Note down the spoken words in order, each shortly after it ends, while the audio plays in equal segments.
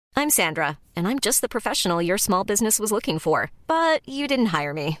I'm Sandra, and I'm just the professional your small business was looking for. But you didn't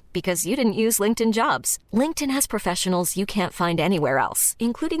hire me because you didn't use LinkedIn Jobs. LinkedIn has professionals you can't find anywhere else,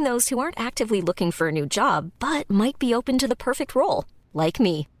 including those who aren't actively looking for a new job, but might be open to the perfect role, like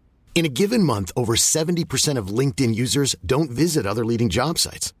me. In a given month, over 70% of LinkedIn users don't visit other leading job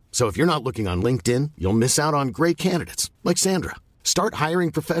sites. So if you're not looking on LinkedIn, you'll miss out on great candidates like Sandra. Start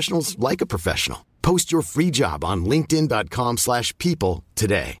hiring professionals like a professional. Post your free job on linkedin.com/people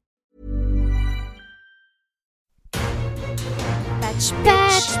today. Batch,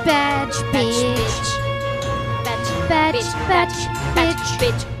 batch, batch, bitch. Batch, batch, batch,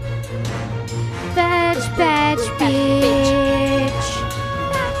 bitch. Batch, batch, bitch.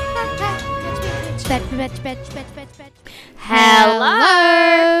 Batch, batch, batch, batch, batch, batch.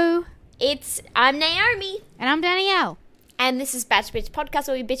 Hello. I'm Naomi. And I'm Danielle. And this is Batch Bitch Podcast,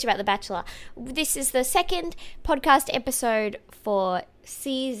 where we bitch about The Bachelor. This is the second podcast episode for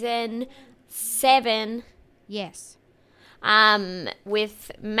season 7. Yes.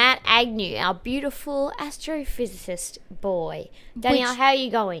 With Matt Agnew, our beautiful astrophysicist boy. Danielle, how are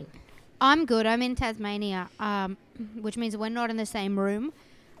you going? I'm good. I'm in Tasmania, which means we're not in the same room.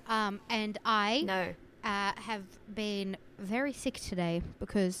 And I have been very sick today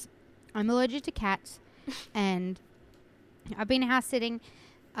because I'm allergic to cats. And I've been house sitting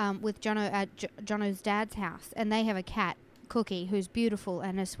with Jono at Jono's dad's house. And they have a cat, Cookie, who's beautiful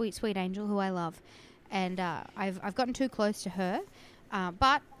and a sweet, sweet angel who I love. And I've gotten too close to her.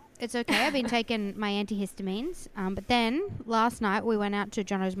 But it's okay. I've been taking my antihistamines. But then last night we went out to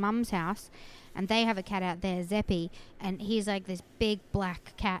Jono's mum's house. And they have a cat out there, Zeppy, and he's like this big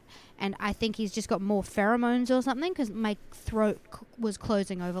black cat. And I think he's just got more pheromones or something because my throat was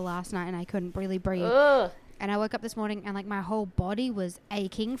closing over last night and I couldn't really breathe. Ugh. And I woke up this morning and like my whole body was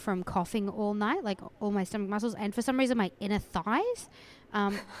aching from coughing all night, like all my stomach muscles. And for some reason, my inner thighs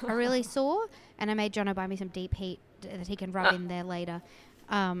are really sore. And I made Jono buy me some deep heat that he can rub in there later.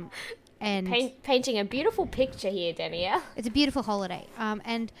 And painting a beautiful picture here, Danielle. It's a beautiful holiday.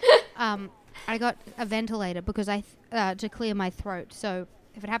 I got a ventilator because to clear my throat. So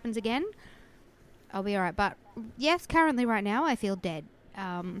if it happens again, I'll be all right. But yes, currently right now I feel dead.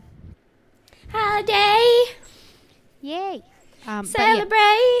 Holiday. Yay.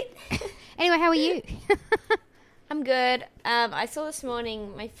 Celebrate. Yeah. Anyway, how are you? I'm good. I saw this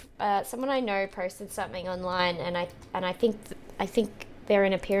morning someone I know posted something online, and I think they're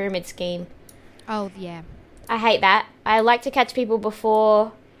in a pyramid scheme. Oh yeah. I hate that. I like to catch people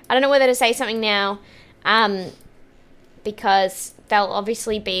before. I don't know whether to say something now, because they'll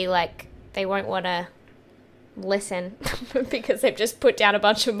obviously be like, they won't want to listen because they've just put down a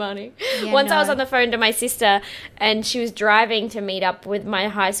bunch of money. Yeah, Once I was on the phone to my sister and she was driving to meet up with my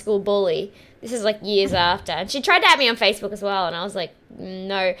high school bully. This is like years after. And she tried to add me on Facebook as well. And I was like,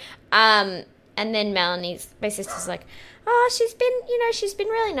 no. And then my sister's like, oh, she's been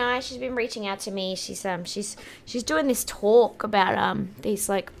really nice. She's been reaching out to me. She's doing this talk about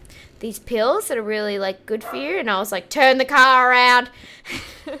these pills that are really like good for you. And I was like, turn the car around.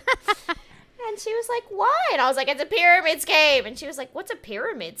 And she was like, why? And I was like, it's a pyramid scheme. And she was like, what's a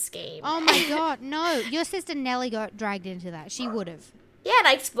pyramid scheme? Oh my God, no. Your sister Nellie got dragged into that. She would have. Yeah, and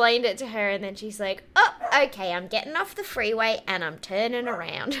I explained it to her, and then she's like, oh, okay, I'm getting off the freeway and I'm turning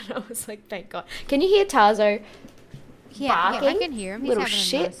around. And I was like, thank God. Can you hear Tazo? Yeah, barking? I can hear him. He's Little having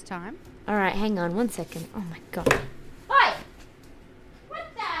shit. a nice time. All right, hang on 1 second. Oh my God. Hi. What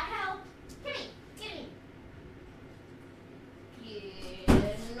the hell? Come here.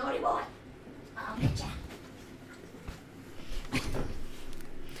 You naughty boy. I'll get ya.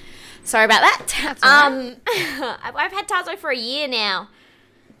 Sorry about that. That's all right. I've had Tazo for a year now.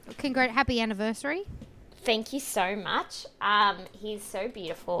 Happy anniversary. Thank you so much. He's so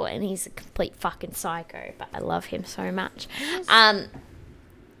beautiful and he's a complete fucking psycho, but I love him so much.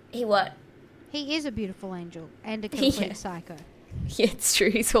 He what? He is a beautiful angel and a complete psycho. Yeah, it's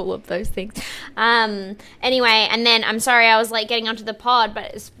true. He's all of those things. Anyway, and then I'm sorry I was late getting onto the pod,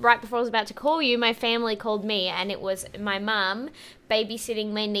 but it's right before I was about to call you, my family called me, and it was my mum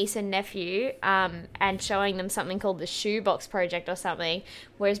babysitting my niece and nephew, and showing them something called the Shoebox Project or something,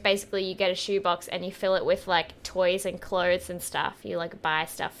 whereas basically you get a shoebox and you fill it with like toys and clothes and stuff. You like buy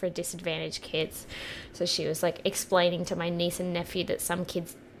stuff for disadvantaged kids. So she was like explaining to my niece and nephew that some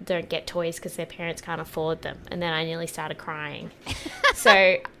kids don't get toys because their parents can't afford them, and then I nearly started crying.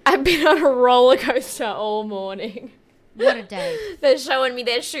 So I've been on a roller coaster all morning. What a day. They're showing me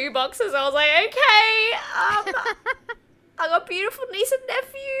their shoe boxes. I was like, okay, I got beautiful niece and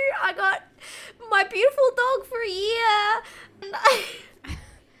nephew. I got my beautiful dog for a year.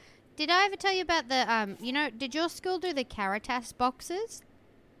 Did I ever tell you about the, did your school do the Caritas boxes?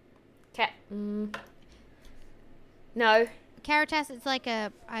 No. Caritas, it's like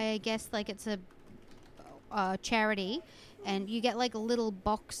it's a charity, and you get like little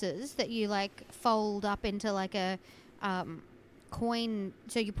boxes that you like fold up into like a coin.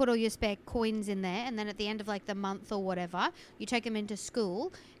 So you put all your spare coins in there, and then at the end of like the month or whatever, you take them into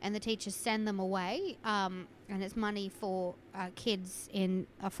school, and the teachers send them away. And it's money for kids in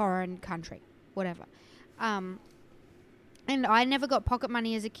a foreign country, whatever. And I never got pocket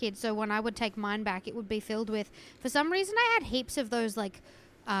money as a kid, so when I would take mine back, it would be filled with... For some reason, I had heaps of those, like,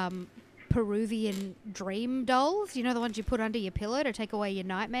 Peruvian dream dolls. You know, the ones you put under your pillow to take away your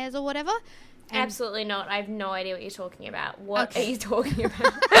nightmares or whatever? And absolutely not. I have no idea what you're talking about. What are you talking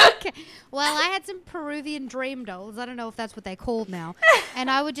about? Okay. Well, I had some Peruvian dream dolls. I don't know if that's what they're called now. And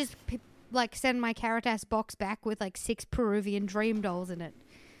I would just, send my Caritas box back with, 6 Peruvian dream dolls in it.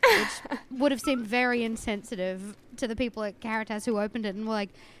 Which would have seemed very insensitive to the people at Caritas who opened it and were like,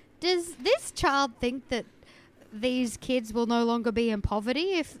 does this child think that these kids will no longer be in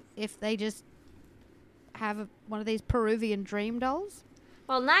poverty if they just have one of these Peruvian dream dolls?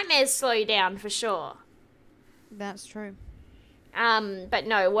 Well, nightmares slow you down for sure. That's true. But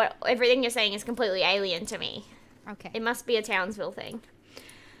no, everything you're saying is completely alien to me. Okay. It must be a Townsville thing.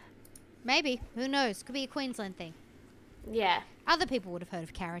 Maybe. Who knows? Could be a Queensland thing. Yeah. Other people would have heard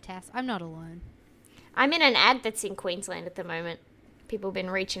of Caritas. I'm not alone. I'm in an ad that's in Queensland at the moment. People have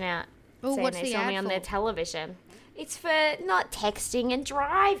been reaching out. Oh, saying what's they the saw ad me on for? their television. It's for not texting and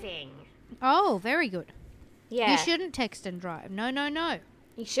driving. Oh, very good. Yeah. You shouldn't text and drive. No.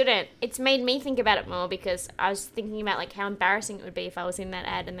 You shouldn't. It's made me think about it more because I was thinking about how embarrassing it would be if I was in that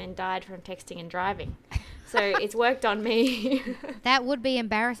ad and then died from texting and driving. So it's worked on me. That would be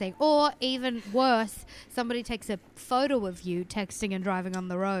embarrassing. Or even worse, somebody takes a photo of you texting and driving on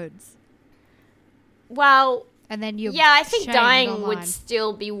the roads. Well, and then you're I think shamed dying online. would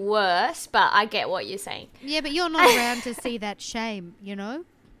still be worse, but I get what you're saying. Yeah, but you're not around to see that shame, you know?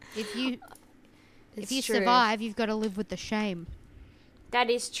 If you True. survive, you've got to live with the shame. That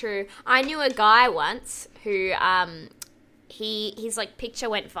is true. I knew a guy once who his picture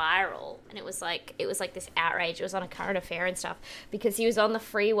went viral, and it was this outrage. It was on a current affair and stuff because he was on the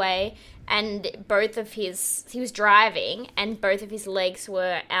freeway and he was driving and both of his legs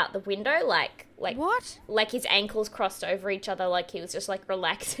were out the window, like what? Like his ankles crossed over each other, like he was just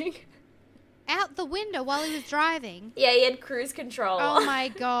relaxing. Out the window while he was driving? Yeah, he had cruise control. Oh my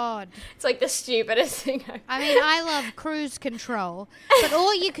God. It's the stupidest thing I mean, I love cruise control, but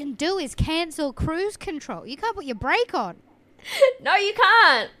all you can do is cancel cruise control. You can't put your brake on. No, you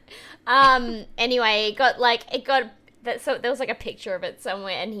can't. Anyway, so there was a picture of it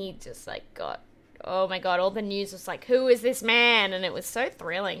somewhere, and he just got, oh my God, all the news was who is this man? And it was so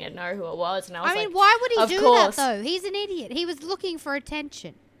thrilling to know who it was. And I was why would he do course. that though? He's an idiot. He was looking for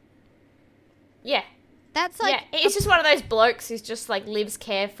attention. Yeah. That's it's just one of those blokes who's just lives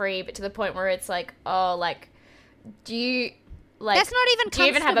carefree, but to the point where it's do you that's not even comfortable. Do you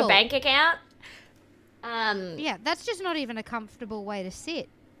even have a bank account? Yeah, that's just not even a comfortable way to sit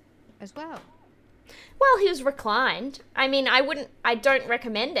as well. Well, he was reclined. I mean, I don't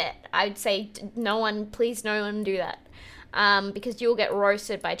recommend it. I'd say please no one do that. Because you'll get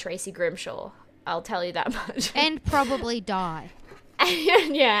roasted by Tracy Grimshaw. I'll tell you that much. And probably die.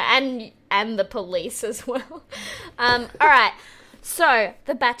 Yeah, and the police as well. All right. So,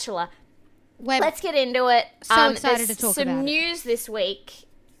 The Bachelor. Let's get into it. So excited to talk about it. Some news this week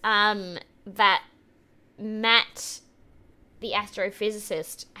that Matt, the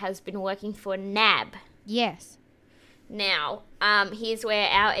astrophysicist, has been working for NAB. Yes. Now, here's where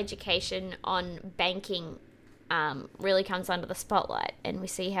our education on banking really comes under the spotlight, and we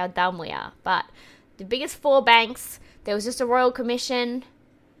see how dumb we are. But the biggest 4 banks, there was just a royal commission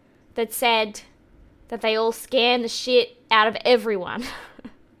that said that they all scam the shit out of everyone.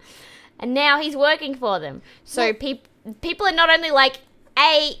 And now he's working for them. So people are not only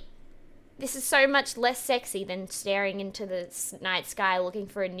this is so much less sexy than staring into the night sky looking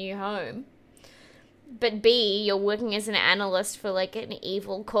for a new home. But B, you're working as an analyst for an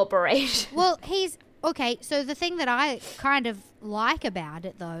evil corporation. Well, okay, so the thing that I kind of like about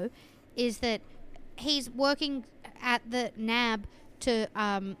it, though, is that he's working at the NAB to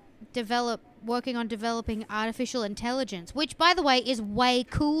working on developing artificial intelligence, which, by the way, is way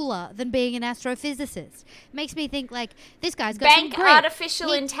cooler than being an astrophysicist. Makes me think, this guy's got some grit.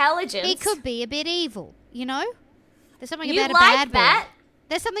 Artificial intelligence? He could be a bit evil, you know? There's something You about like a bad that? boy.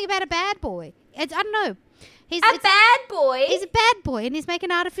 There's something about a bad boy. I don't know. He's a bad boy? He's a bad boy, and he's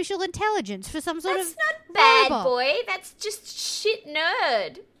making artificial intelligence for some sort of That's not bad robot. boy. That's just shit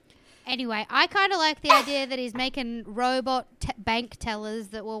nerd. Anyway, I kind of like the idea that he's making robot bank tellers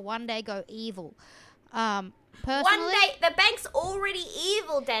that will one day go evil. Personally, one day, the bank's already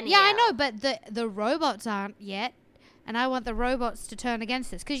evil, Danielle. Yeah, I know, but the robots aren't yet. And I want the robots to turn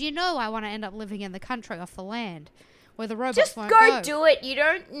against this. Because I want to end up living in the country off the land. Where the robots just won't go do it. You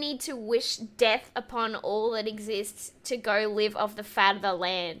don't need to wish death upon all that exists to go live off the fat of the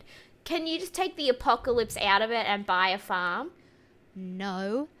land. Can you just take the apocalypse out of it and buy a farm?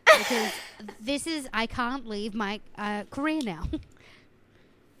 No, because I can't leave my career now.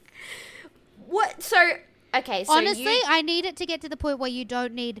 What? So, okay, so honestly, I need it to get to the point where you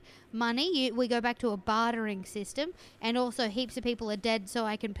don't need money. We go back to a bartering system, and also heaps of people are dead, so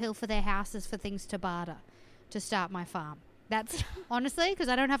I can pilfer their houses for things to barter to start my farm. That's honestly because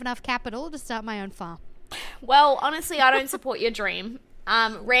I don't have enough capital to start my own farm. Well, honestly, I don't support your dream.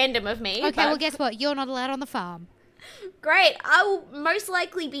 Random of me. Okay, well, guess what? You're not allowed on the farm. Great. I will most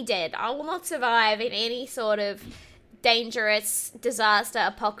likely be dead. I will not survive in any sort of dangerous disaster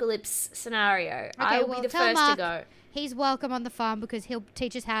apocalypse scenario. Okay, I will be the first Mark to go. He's welcome on the farm because he'll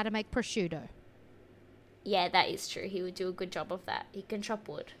teach us how to make prosciutto. Yeah, that is true. He would do a good job of that. He can chop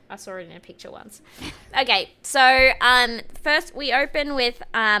wood. I saw it in a picture once. Okay, so first we open with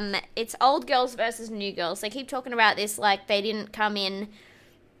it's old girls versus new girls. They keep talking about this like they didn't come in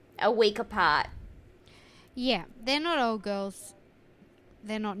a week apart. Yeah, they're not old girls.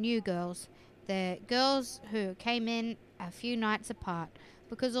 They're not new girls. They're girls who came in a few nights apart.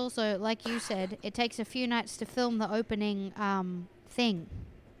 Because also, like you said, it takes a few nights to film the opening thing.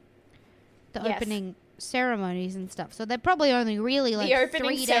 The opening ceremonies and stuff. So they're probably only really like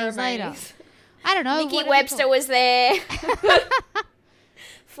 3 days later. I don't know. Nikki Webster was there.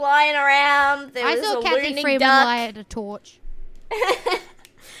 Flying around. There was saw a Kathy looting Freeman duck. light a torch.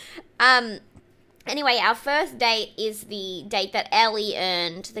 Anyway, our first date is the date that Ellie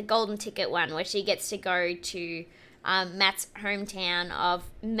earned, the golden ticket one, where she gets to go to Matt's hometown of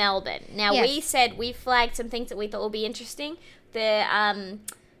Melbourne. Now, Yes. we flagged some things that we thought would be interesting. Wrong.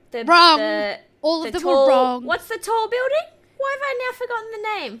 All of them tall, were wrong. What's the tall building? Why have I now forgotten the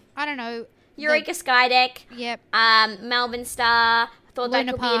name? I don't know. Eureka Skydeck. Yep. Melbourne Star. I thought Luna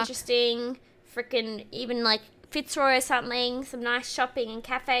that could Park. be interesting. Freaking even like Fitzroy or something. Some nice shopping and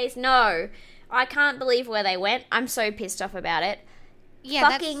cafes. No. I can't believe where they went. I'm so pissed off about it. Yeah,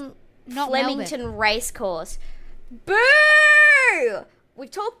 fucking that's not Flemington Melbourne. Racecourse. Boo!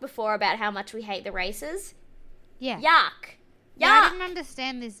 We've talked before about how much we hate the races. Yeah. Yuck. Yeah, Yuck. I didn't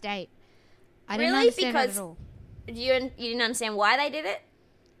understand this date. I didn't Really? understand it Because at all. you didn't understand why they did it?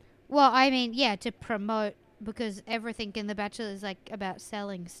 Well, I mean, yeah, to promote, because everything in The Bachelor is like about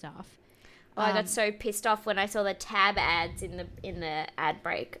selling stuff. Oh, I got so pissed off when I saw the tab ads in the ad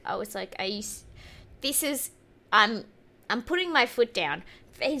break. I was like, I'm putting my foot down.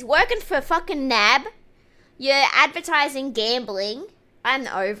 He's working for fucking NAB. You're advertising gambling. I'm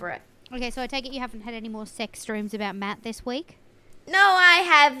over it. Okay, so I take it you haven't had any more sex dreams about Matt this week? No, I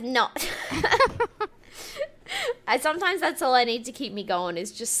have not. Sometimes that's all I need to keep me going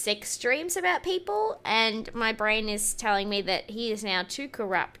is just sex dreams about people, and my brain is telling me that he is now too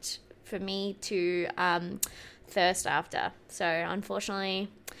corrupt for me to thirst after. So unfortunately,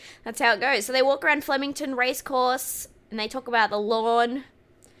 that's how it goes. So they walk around Flemington Racecourse and they talk about the lawn.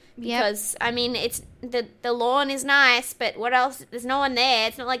 Because, I mean, it's the lawn is nice, but what else? There's no one there.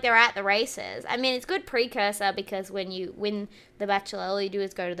 It's not like they're at the races. I mean, it's good precursor because when you win The Bachelor, all you do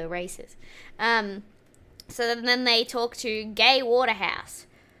is go to the races. So then they talk to Gay Waterhouse,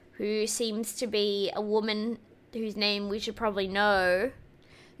 who seems to be a woman whose name we should probably know.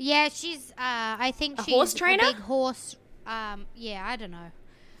 Yeah, she's, I think she's horse trainer? a big horse, yeah, I don't know.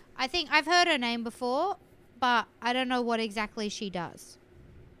 I think I've heard her name before, but I don't know what exactly she does.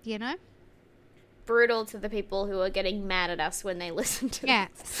 You know? Brutal to the people who are getting mad at us when they listen to this.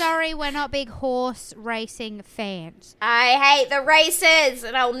 Sorry, we're not big horse racing fans. I hate the races,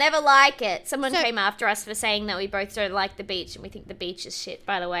 and I'll never like it. Someone came after us for saying that we both don't like the beach, and we think the beach is shit,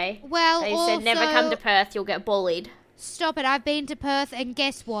 by the way. Well, they said never come to Perth, you'll get bullied. Stop it, I've been to Perth, and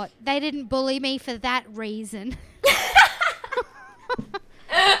guess what? They didn't bully me for that reason.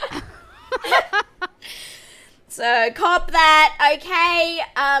 So, cop that, okay.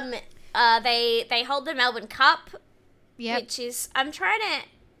 They hold the Melbourne Cup, which is, I'm trying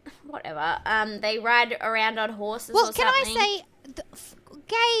to, whatever. They ride around on horses or something. Well, can I say,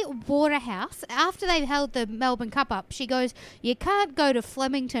 Gay Waterhouse, after they held the Melbourne Cup up, she goes, you can't go to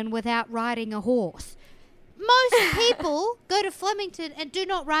Flemington without riding a horse. Most people go to Flemington and do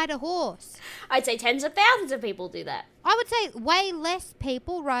not ride a horse. I'd say tens of thousands of people do that. I would say way less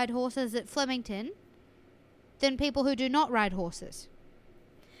people ride horses at Flemington than people who do not ride horses.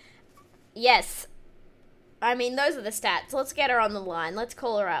 Yes. I mean, those are the stats. Let's get her on the line. Let's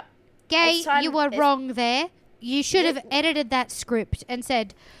call her up. Gay, you were wrong there. You should have edited that script and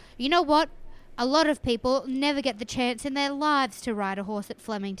said, you know what? A lot of people never get the chance in their lives to ride a horse at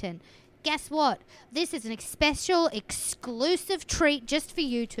Flemington. Guess what? This is an special, exclusive treat just for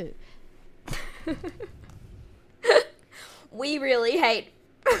you two. We really hate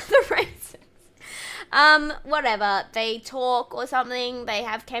the races. Whatever. They talk or something. They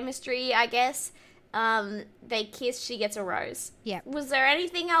have chemistry, I guess. They kiss. She gets a rose. Yeah. Was there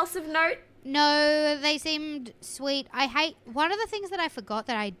anything else of note? No, they seemed sweet. One of the things that I forgot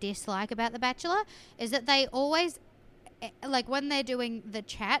that I dislike about The Bachelor is that they always, like when they're doing the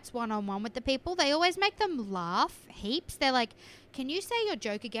chats one-on-one with the people, they always make them laugh heaps. They're like, can you say your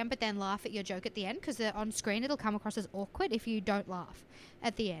joke again but then laugh at your joke at the end? Because on screen it'll come across as awkward if you don't laugh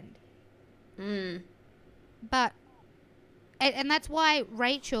at the end. But, and that's why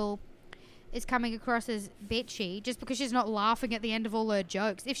Rachel is coming across as bitchy, just because she's not laughing at the end of all her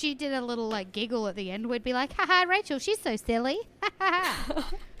jokes. If she did a little, like, giggle at the end, we'd be like, haha, Rachel, she's so silly.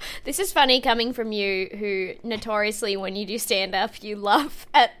 This is funny coming from you, who notoriously, when you do stand-up, you laugh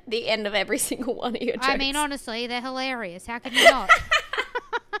at the end of every single one of your jokes. I mean, honestly, they're hilarious. How can you not?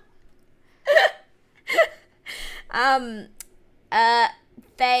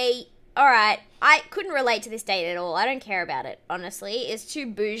 Alright, I couldn't relate to this date at all. I don't care about it, honestly. It's too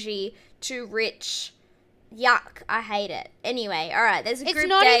bougie, too rich. Yuck, I hate it. Anyway, alright, there's a group date. It's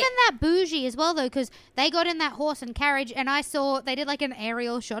not even that bougie as well, though, because they got in that horse and carriage, and I saw they did like an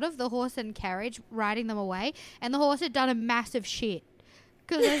aerial shot of the horse and carriage riding them away, and the horse had done a massive shit.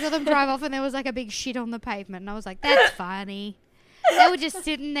 Because I saw them drive off, and there was like a big shit on the pavement, and I was like, that's funny. They were just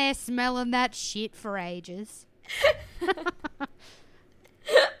sitting there smelling that shit for ages.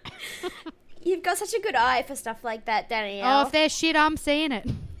 You've got such a good eye for stuff like that, Danielle. Oh, if there's shit, I'm seeing it.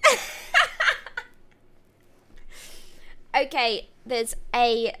 Okay, there's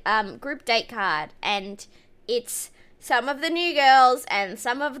a group date card, and it's some of the new girls and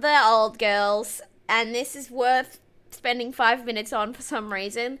some of the old girls, and this is worth spending 5 minutes on for some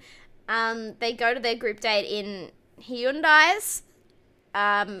reason. They go to their group date in Hyundai's,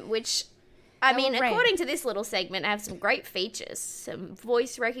 which... I mean, according to this little segment, have some great features. Some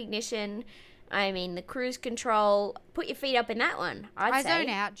voice recognition. I mean, the cruise control. Put your feet up in that one, I zone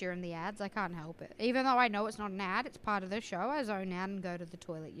out during the ads. I can't help it. Even though I know it's not an ad, it's part of the show. I zone out and go to the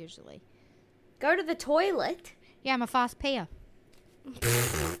toilet usually. Go to the toilet? Yeah, I'm a fast peer. We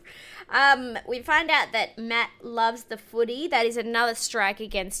find out that Matt loves the footy. That is another strike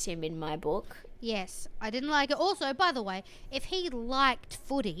against him in my book. Yes, I didn't like it. Also, by the way, if he liked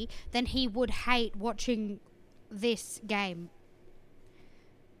footy, then he would hate watching this game.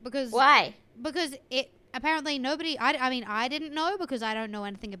 Because why? Because it apparently nobody. I mean, I didn't know because I don't know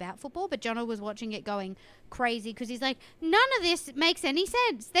anything about football. But Jono was watching it, going crazy because he's like, none of this makes any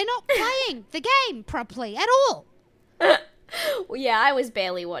sense. They're not playing the game properly at all. Well, yeah, I was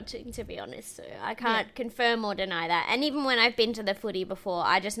barely watching, to be honest, so I can't confirm or deny that. And even when I've been to the footy before,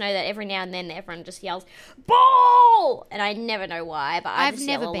 I just know that every now and then everyone just yells, ball! And I never know why, but I just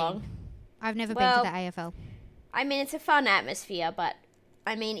yell along. I've never been to the AFL. I mean, it's a fun atmosphere, but,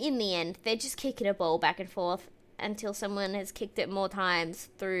 I mean, in the end, they're just kicking a ball back and forth until someone has kicked it more times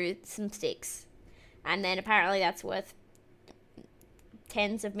through some sticks. And then apparently that's worth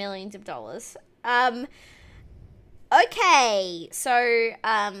tens of millions of dollars. Okay, so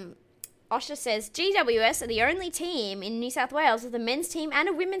Osher says GWS are the only team in New South Wales with a men's team and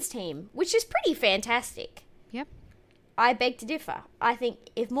a women's team, which is pretty fantastic. Yep. I beg to differ. I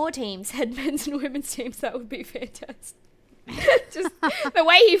think if more teams had men's and women's teams, that would be fantastic. Just the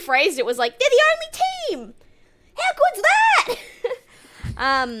way he phrased it was like, they're the only team! How good's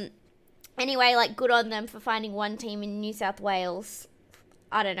that? Anyway, like, good on them for finding one team in New South Wales.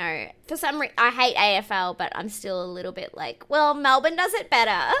 I don't know. For some reason, I hate AFL, but I'm still a little bit like, well, Melbourne does it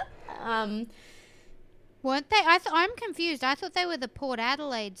better. Weren't they? I'm confused. I thought they were the Port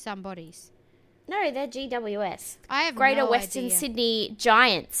Adelaide somebodies. No, they're GWS. I have Greater no Western idea. Sydney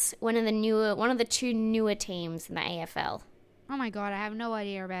Giants, one of the two newer teams in the AFL. Oh my god, I have no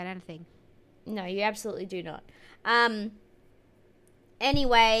idea about anything. No, you absolutely do not.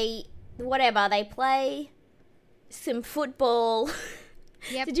 Anyway, whatever, they play some football.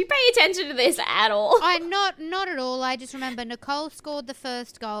 Yep. Did you pay attention to this at all? Not at all. I just remember Nicole scored the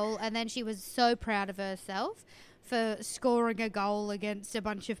first goal, and then she was so proud of herself for scoring a goal against a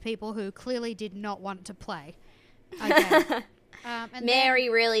bunch of people who clearly did not want to play. Okay. And Mary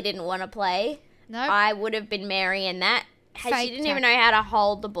really didn't want to play. No. I would have been Mary in that. She didn't even know how to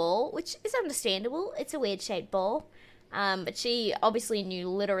hold the ball, which is understandable. It's a weird shaped ball. But she obviously knew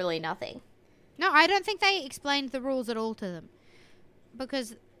literally nothing. No, I don't think they explained the rules at all to them.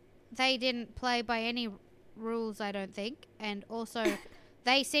 Because they didn't play by any rules, I don't think. And also,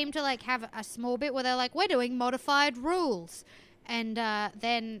 they seem to, like, have a small bit where they're like, we're doing modified rules. And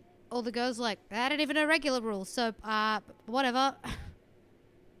then all the girls are like, I don't even know regular rules, so, whatever.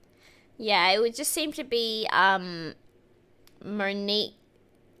 Yeah, it would just seem to be Monique.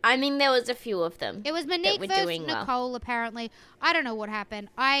 I mean, there was a few of them. It was Monique versus Nicole, apparently. I don't know what happened.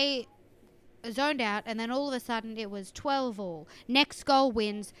 I zoned out, and then all of a sudden it was 12-all. Next goal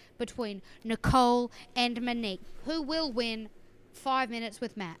wins between Nicole and Monique. Who will win 5 minutes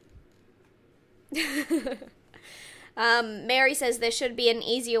with Matt? Mary says there should be an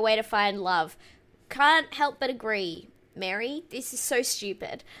easier way to find love. Can't help but agree, Mary. This is so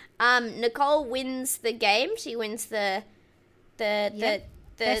stupid. Nicole wins the game. She wins the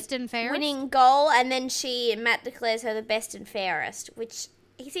best and fairest winning goal, and then Matt declares her the best and fairest, which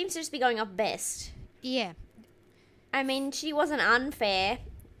he seems to just be going off best. Yeah. I mean, she wasn't unfair.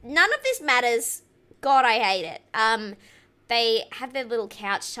 None of this matters. God, I hate it. They have their little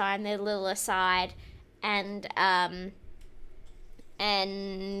couch time, their little aside, and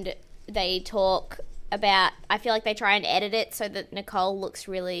they talk about, I feel like they try and edit it so that Nicole looks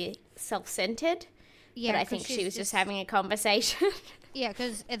really self-centered. Yeah, but I think she was just having a conversation. Yeah,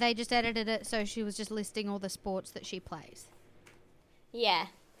 because they just edited it so she was just listing all the sports that she plays. Yeah.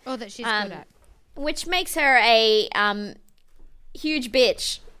 Or that she's good at. Which makes her a huge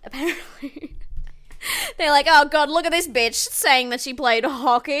bitch, apparently. They're like, oh God, look at this bitch saying that she played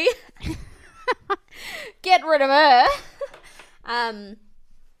hockey. Get rid of her.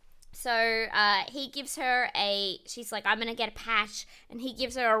 So he gives her she's like, I'm going to get a patch, and he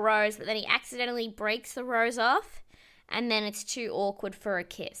gives her a rose, but then he accidentally breaks the rose off, and then it's too awkward for a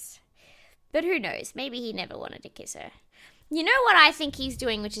kiss. But who knows? Maybe he never wanted to kiss her. You know what I think he's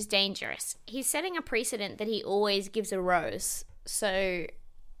doing, which is dangerous? He's setting a precedent that he always gives a rose. So,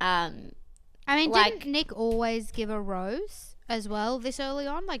 I mean, didn't Nick always give a rose as well this early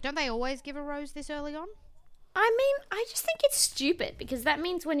on? Like, don't they always give a rose this early on? I mean, I just think it's stupid, because that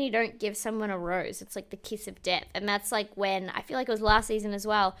means when you don't give someone a rose, it's like the kiss of death. And that's like when, I feel like it was last season as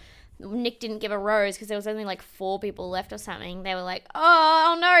well, Nick didn't give a rose because there was only like 4 people left or something. They were like,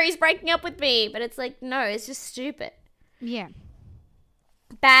 oh no, he's breaking up with me. But it's like, no, it's just stupid. Yeah.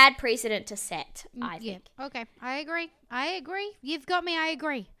 Bad precedent to set, I think. Yeah. Okay, I agree. You've got me, I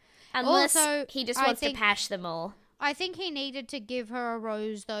agree. Unless also, he just wants to pash them all. I think he needed to give her a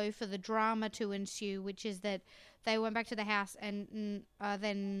rose, though, for the drama to ensue, which is that they went back to the house and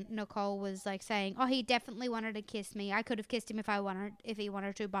then Nicole was like saying, oh, he definitely wanted to kiss me. I could have kissed him if he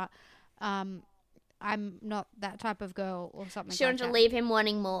wanted to, but I'm not that type of girl or something. She wanted to leave him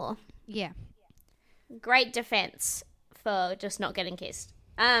wanting more. Yeah. Great defense for just not getting kissed.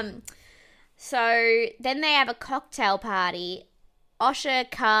 So then they have a cocktail party. Osher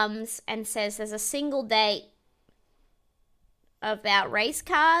comes and says there's a single date about race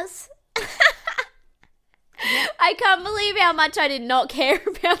cars. I can't believe how much I did not care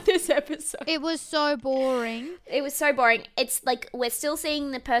about this episode. It was so boring. It was so boring. It's like we're still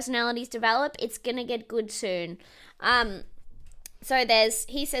seeing the personalities develop. It's gonna get good soon. So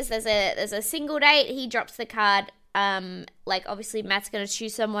he says there's a single date. He drops the card. Like obviously Matt's gonna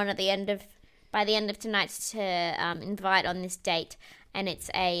choose someone by the end of tonight to invite on this date, and it's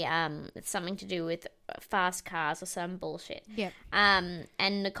something to do with fast cars or some bullshit. Yep.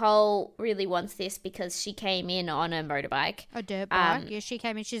 And Nicole really wants this because she came in on a motorbike. A dirt bike. Yeah, she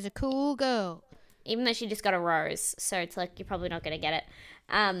came in. She's a cool girl. Even though she just got a rose, so it's like you're probably not gonna get it.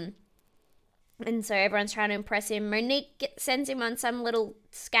 And so everyone's trying to impress him. Monique sends him on some little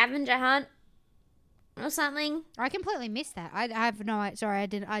scavenger hunt or something. I completely missed that. I have no idea. Sorry,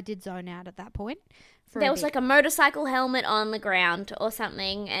 I did zone out at that point. There was like a motorcycle helmet on the ground or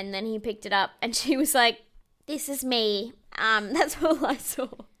something, and then he picked it up and she was like, this is me. That's all I saw.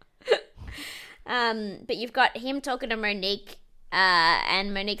 But you've got him talking to Monique,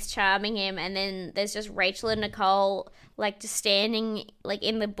 and Monique's charming him, and then there's just Rachel and Nicole like just standing like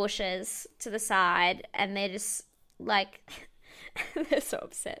in the bushes to the side, and they're just like they're so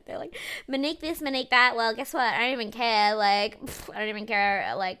upset. They're like, Monique this, Monique that. Well, guess what? I don't even care. Like, I don't even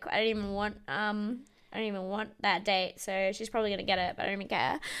care. Like, I don't even want that date. So she's probably gonna get it, but I don't even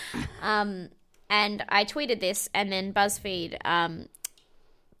care. And I tweeted this, and then BuzzFeed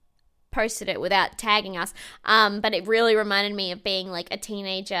posted it without tagging us. But it really reminded me of being like a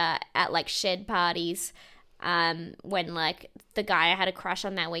teenager at like shed parties. When like the guy I had a crush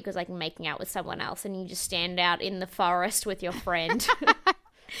on that week was like making out with someone else, and you just stand out in the forest with your friend.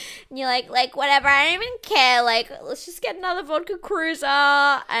 And you're like, whatever, I don't even care. Like, let's just get another vodka cruiser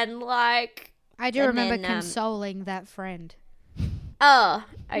and like. I do remember consoling that friend. Oh,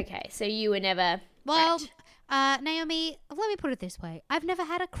 okay. So you were never. Well, Naomi, let me put it this way: I've never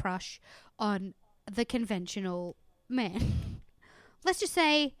had a crush on the conventional man. Let's just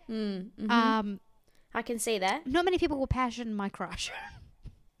say, I can see that. Not many people will passion my crush.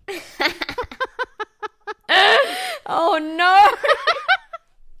 Oh no.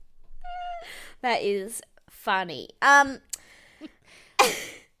 That is funny.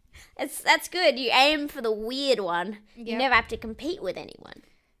 That's good. You aim for the weird one. Yep. You never have to compete with anyone.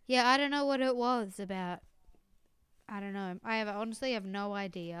 Yeah, I don't know what it was about. I don't know. I honestly have no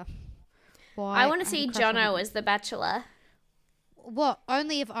idea why. I want to see Jono as the Bachelor. What?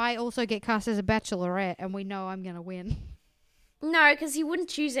 Only if I also get cast as a bachelorette and we know I'm going to win. No, because he wouldn't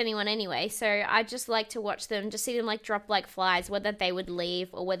choose anyone anyway. So I just like to watch them, just see them like drop like flies, whether they would leave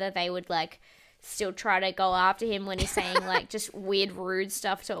or whether they would like still try to go after him when he's saying like just weird, rude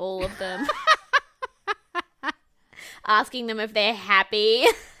stuff to all of them. Asking them if they're happy.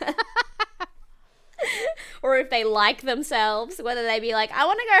 Or if they like themselves, whether they be like, I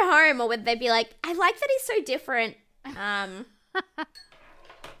want to go home, or whether they be like, I like that he's so different.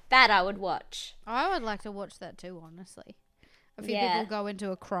 That I would watch. I would like to watch that too, honestly. A few people go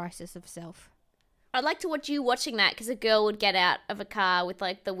into a crisis of self. I'd like to watch you watching that because a girl would get out of a car with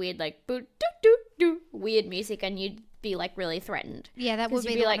like the weird like boo doo doo doo weird music and you'd be like really threatened. Yeah, that would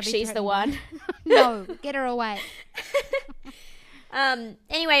be like she's the one. No, get her away.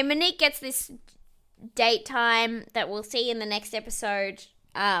 Anyway, Monique gets this date time that we'll see in the next episode.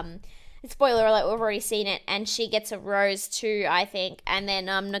 Spoiler alert, we've already seen it, and she gets a rose too, I think. And then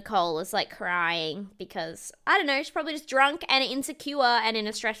Nicole is like crying because I don't know, she's probably just drunk and insecure and in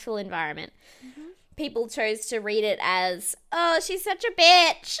a stressful environment. Mm-hmm. People chose to read it as, oh, she's such a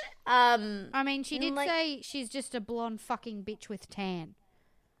bitch. I mean, she did say she's just a blonde fucking bitch with tan.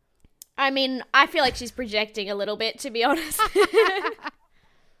 I mean, I feel like she's projecting a little bit, to be honest.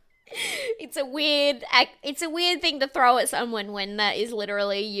 It's a weird thing to throw at someone when that is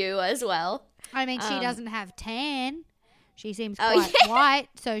literally you as well. I mean, she doesn't have tan. She seems quite white,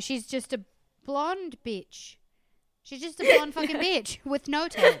 so she's just a blonde bitch. She's just a blonde fucking bitch with no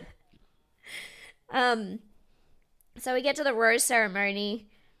tan. So we get to the rose ceremony.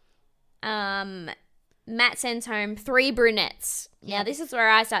 Matt sends home 3 brunettes. Yep. Now, this is where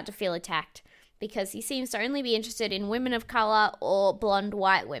I start to feel attacked because he seems to only be interested in women of colour or blonde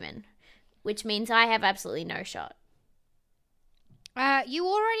white women, which means I have absolutely no shot. You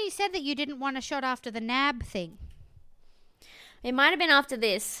already said that you didn't want a shot after the NAB thing. It might have been after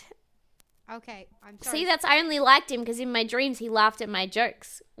this. Okay, I'm sorry. See, I only liked him because in my dreams he laughed at my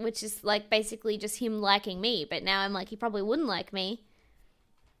jokes, which is like basically just him liking me. But now I'm like, he probably wouldn't like me.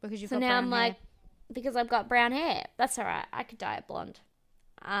 Because you've got brown hair. Like, because I've got brown hair. That's all right. I could dye it blonde.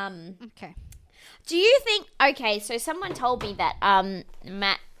 Okay. Do you think... Okay, so someone told me that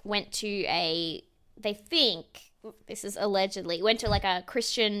Matt went to they think, this is allegedly, went to like a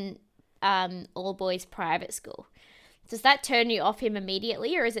Christian all-boys private school. Does that turn you off him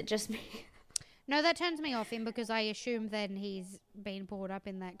immediately, or is it just me? No, that turns me off him because I assume then he's been brought up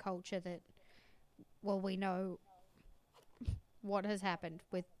in that culture that, well, we know what has happened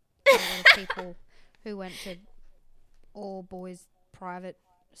with a lot of people who went to all-boys private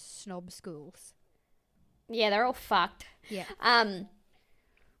snob schools. Yeah, they're all fucked. Yeah.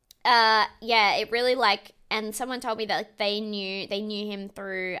 Yeah, it really like, and someone told me that like, they knew him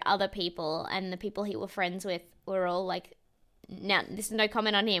through other people, and the people he were friends with were all like, now this is no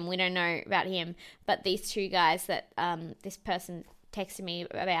comment on him, we don't know about him, but these 2 guys that this person texted me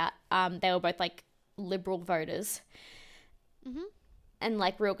about, they were both like liberal voters. Mm-hmm. And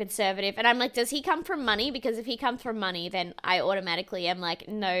like real conservative, and I'm like, does he come from money? Because if he comes from money, then I automatically am like,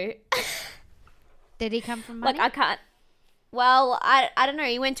 no. Did he come from money? Like, I can't. Well, I don't know.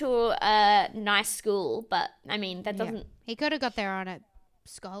 He went to a nice school, but I mean that doesn't. Yeah. He could have got there on a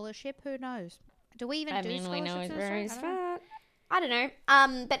scholarship. Who knows? Do we even do scholarships? We know he's very fat. I don't know.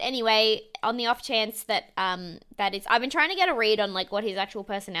 But anyway, on the off chance that that is, I've been trying to get a read on like what his actual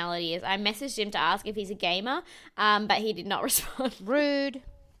personality is. I messaged him to ask if he's a gamer, but he did not respond. Rude.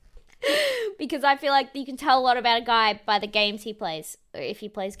 Because I feel like you can tell a lot about a guy by the games he plays, or if he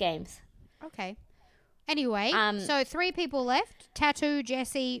plays games. Okay. Anyway, so 3 people left: Tattoo,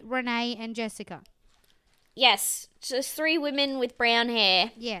 Jessie, Renee, and Jessica. Yes, just 3 women with brown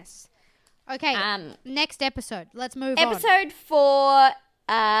hair. Yes. Okay, next episode. Let's move on. Episode 4,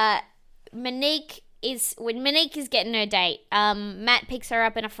 Monique is getting her date. Matt picks her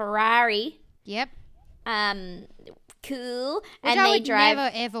up in a Ferrari. Yep. cool. Which and I they would drive.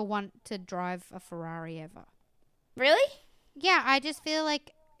 never ever want to drive a Ferrari ever. Really? Yeah, I just feel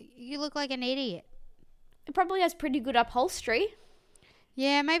like you look like an idiot. It probably has pretty good upholstery.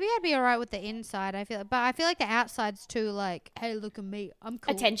 Yeah, maybe I'd be alright with the inside. But I feel like the outside's too like, hey, look at me, I'm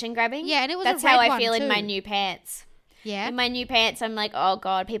cool. Attention grabbing. Yeah, and it was That's a red how I one feel in my too. new pants. Yeah, In my new pants, I'm like, oh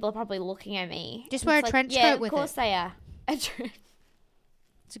god, people are probably looking at me. Just And wear it's a trench yeah, coat with of course it. they are. it's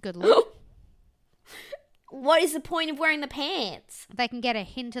a good look. What is the point of wearing the pants? They can get a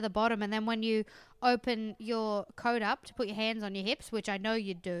hint to the bottom, and then when you open your coat up to put your hands on your hips, which I know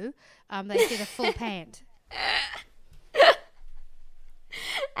you do, they see the full pant.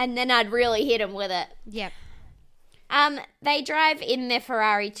 And then I'd really hit them with it. Yep. They drive in their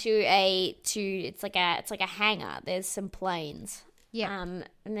Ferrari to it's like a hangar. There's some planes. Yep. And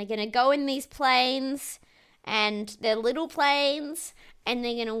they're gonna go in these planes, and they're little planes, and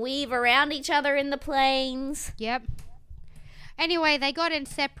they're gonna weave around each other in the planes. Yep. Anyway, they got in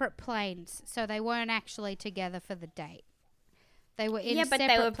separate planes, so they weren't actually together for the date. They were in but separate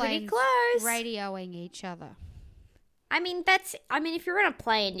they were pretty planes, close. radioing each other. I mean, if you're on a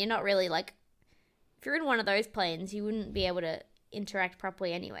plane, you're not really like. If you're in one of those planes, you wouldn't be able to interact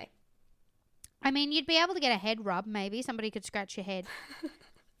properly anyway. I mean, you'd be able to get a head rub, maybe. Somebody could scratch your head.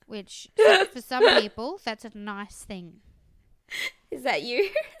 Which, for some people, that's a nice thing. Is that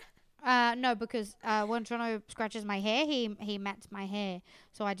you? No, because when Jono scratches my hair, he mats my hair.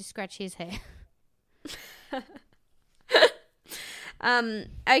 So I just scratch his hair.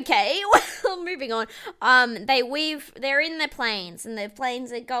 Okay, well, moving on. They're in the planes, and the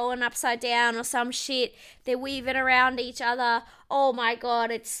planes are going upside down or some shit. They're weaving around each other. Oh my god,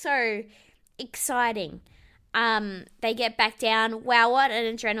 it's so exciting. They get back down. Wow, what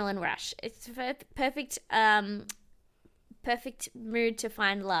an adrenaline rush. It's perfect mood to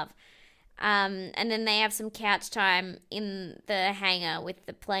find love. And then they have some couch time in the hangar with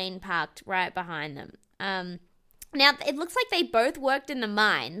the plane parked right behind them. Now, it looks like they both worked in the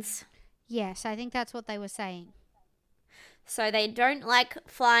mines. Yes, I think that's what they were saying. So they don't like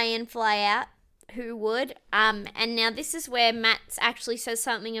fly in, fly out. Who would? And now this is where Matt actually says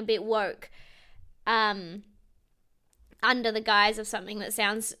something a bit woke. Under the guise of something that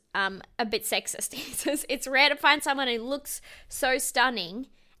sounds a bit sexist. He says, it's rare to find someone who looks so stunning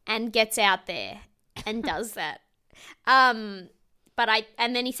and gets out there and does that. And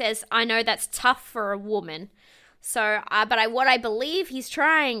then he says, I know that's tough for a woman. So, what I believe he's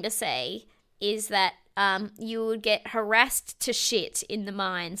trying to say is that you would get harassed to shit in the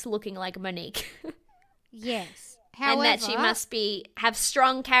mines looking like Monique. Yes. However, and that she must have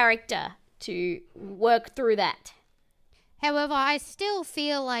strong character to work through that. However, I still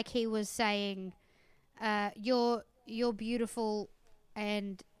feel like he was saying, you're beautiful,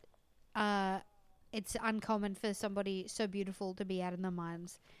 and it's uncommon for somebody so beautiful to be out in the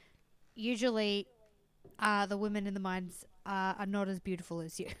mines. Usually, the women in the mines are not as beautiful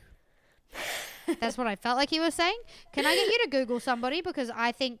as you. That's what I felt like he was saying. Can I get you to Google somebody? Because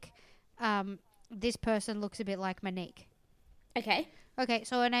I think this person looks a bit like Monique. Okay. Okay,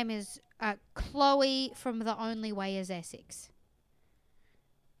 so her name is Chloe from The Only Way is Essex.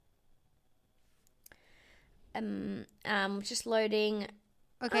 Just loading.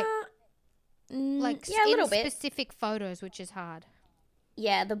 Okay. Yeah, a in little bit. specific photos, which is hard.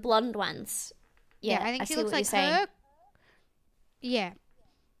 Yeah, the blonde ones. Yeah, I think she see looks what like you're saying. her. Yeah.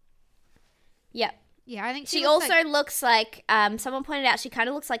 Yep. Yeah, I think She looks also like, looks like, someone pointed out she kind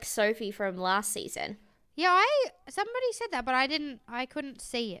of looks like Sophie from last season. yeah, somebody said that, but I couldn't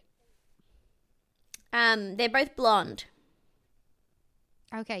see it. They're both blonde.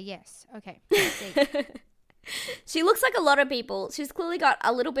 Okay, yes. Okay. I see. She looks like a lot of people. She's clearly got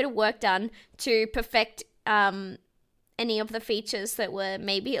a little bit of work done to perfect any of the features that were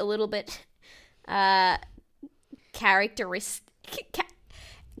maybe a little bit characteristicy.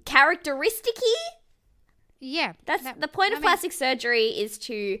 Yeah. That's the point of plastic surgery, is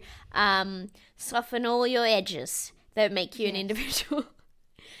to soften all your edges that make you an individual,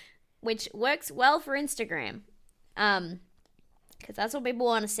 which works well for Instagram, because that's what people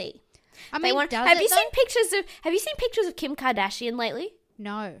want to see. I mean, Have you seen pictures of Kim Kardashian lately?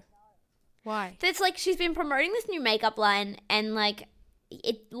 No. Why? It's like she's been promoting this new makeup line, and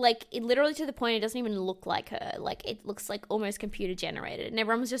it literally to the point it doesn't even look like her. Like, it looks like almost computer generated, and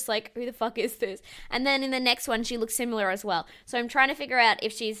everyone was just like, who the fuck is this? And then in the next one she looks similar as well. So I'm trying to figure out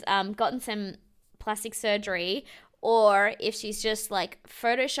if she's gotten some plastic surgery, or if she's just like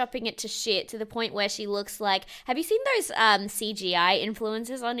photoshopping it to shit to the point where she looks like, have you seen those CGI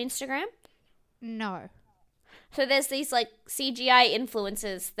influencers on Instagram? No. So there's these like CGI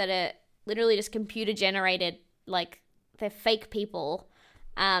influencers that are literally just computer generated like they're fake people.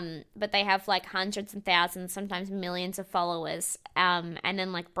 But they have like hundreds and thousands, sometimes millions of followers. And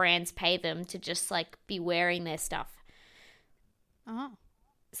then like brands pay them to just like be wearing their stuff. Oh.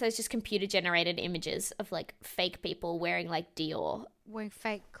 So it's just computer generated images of like fake people wearing like Dior. Wearing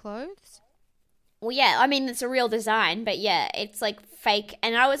fake clothes? Well, yeah, I mean, it's a real design, but yeah, it's like fake.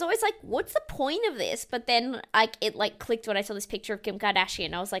 And I was always like, what's the point of this? But then like it like clicked when I saw this picture of Kim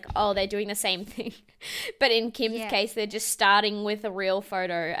Kardashian. I was like, oh, they're doing the same thing. But in Kim's case, they're just starting with a real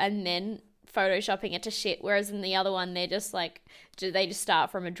photo and then photoshopping it to shit. Whereas in the other one, they're just like, they just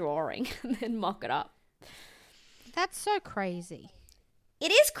start from a drawing and then mock it up. That's so crazy.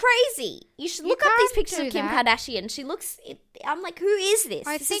 It is crazy. You should look up these pictures of Kim Kardashian. She looks... I'm like, who is this?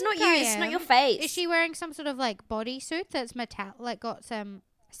 This is not you. It's not your face. Is she wearing some sort of like bodysuit that's metal, like got some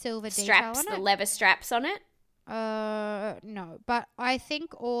silver straps, detail on it? the leather straps on it? No. But I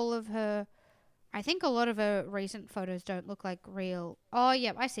think a lot of her recent photos don't look like real. Oh,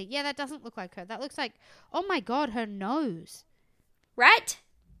 yeah, I see. Yeah, that doesn't look like her. That looks like... Oh, my God, her nose. Right?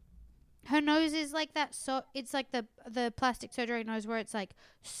 Her nose is like that, so it's like the plastic surgery nose where it's like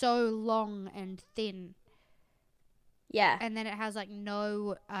so long and thin. Yeah. And then it has like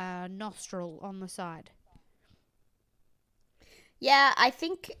no nostril on the side. Yeah, I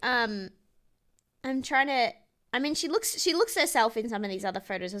think I'm trying to... I mean, she looks herself in some of these other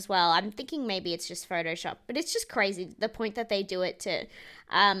photos as well. I'm thinking maybe it's just Photoshop, but it's just crazy the point that they do it to,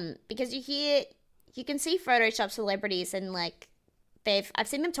 because you can see Photoshop celebrities and like I've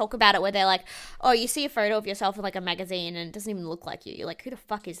seen them talk about it where they're like, oh, you see a photo of yourself in like a magazine and it doesn't even look like you. You're like, who the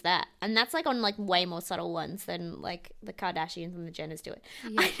fuck is that? And that's like on like way more subtle ones than like the Kardashians and the Jenners do it.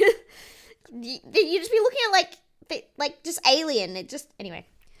 Yeah. You just be looking at like just alien. It just, anyway.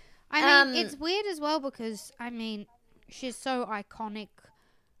 I mean, it's weird as well because, I mean, she's so iconic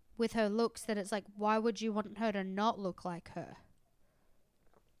with her looks that it's like, why would you want her to not look like her?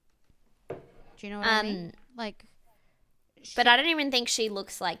 Do you know what I mean? Like... But I don't even think she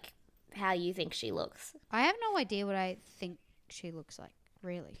looks like how you think she looks. I have no idea what I think she looks like,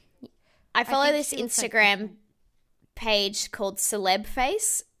 really. I follow this Instagram page called Celeb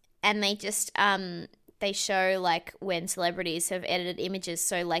Face, and they just they show like when celebrities have edited images.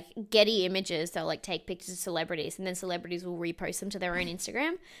 So like Getty Images, they'll like take pictures of celebrities, and then celebrities will repost them to their own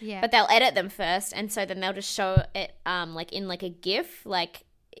Instagram. Yeah. But they'll edit them first, and so then they'll just show it like in like a GIF, like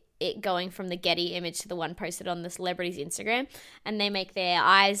it going from the Getty image to the one posted on the celebrity's Instagram, and they make their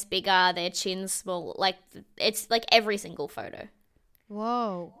eyes bigger, their chins small, like it's like every single photo.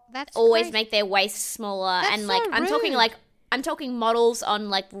 Whoa, that's always crazy. Make their waist smaller. That's and like so I'm talking models on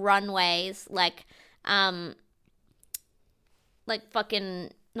like runways, like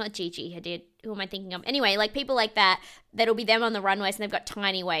fucking not Gigi Hadid. Who am I thinking of? Anyway, like people like that, that'll be them on the runways and they've got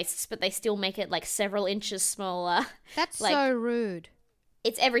tiny waists, but they still make it like several inches smaller. That's like, so rude.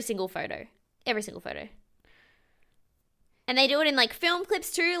 It's every single photo. Every single photo. And they do it in like film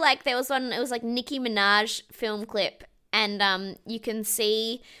clips too. Like there was one, it was like Nicki Minaj film clip. And you can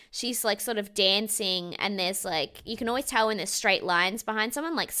see she's like sort of dancing and there's like, you can always tell when there's straight lines behind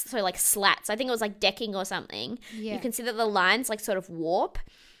someone, like so like slats. I think it was like decking or something. Yeah. You can see that the lines like sort of warp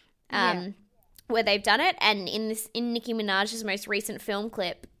where they've done it. And in Nicki Minaj's most recent film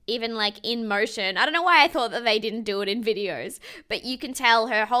clip, even like in motion, I don't know why I thought that they didn't do it in videos, but you can tell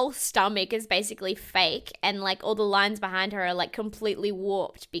her whole stomach is basically fake and like all the lines behind her are like completely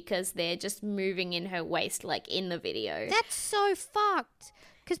warped because they're just moving in her waist like in the video. That's so fucked.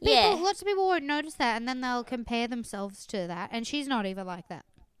 Because lots of people won't notice that and then they'll compare themselves to that, and she's not even like that.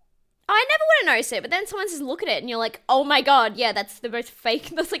 I never would have noticed it, but then someone says look at it and you're like, oh my god, yeah, that's the most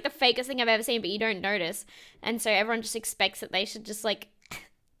fake, that's like the fakest thing I've ever seen, but you don't notice. And so everyone just expects that they should just like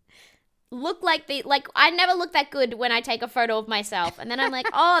look like I never look that good when I take a photo of myself. And then I'm like,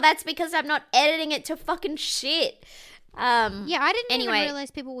 oh, that's because I'm not editing it to fucking shit. I didn't even realize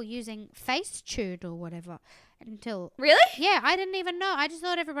people were using Facetune or whatever until... Really? Yeah, I didn't even know. I just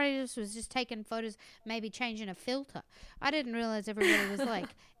thought everybody was just taking photos, maybe changing a filter. I didn't realize everybody was like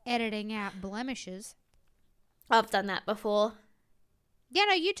editing out blemishes. I've done that before. Yeah,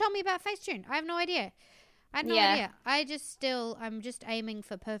 no, you told me about Facetune. I have no idea. I had no idea. I'm just aiming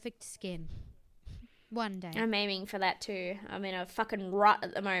for perfect skin. One day. I'm aiming for that too. I'm in a fucking rut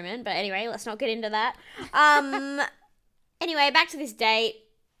at the moment. But anyway, let's not get into that. Anyway, back to this date.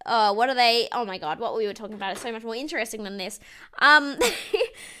 What are they? Oh my god, what we were talking about is so much more interesting than this.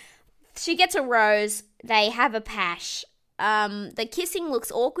 She gets a rose. They have a pash. The kissing looks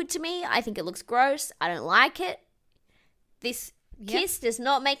awkward to me. I think it looks gross. I don't like it. This kiss does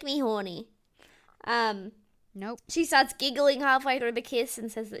not make me horny. Nope. She starts giggling halfway through the kiss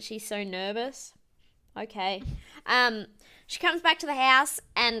and says that she's so nervous. Okay. She comes back to the house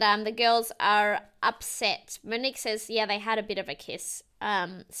and the girls are upset. Monique says, yeah, they had a bit of a kiss.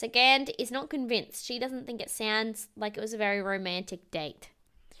 Sagand is not convinced. She doesn't think it sounds like it was a very romantic date.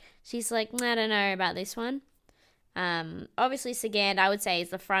 She's like, I don't know about this one. Obviously Sagand, I would say, is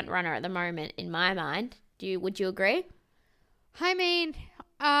the front runner at the moment in my mind. Would you agree? I mean,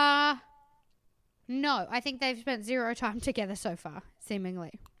 no. I think they've spent zero time together so far,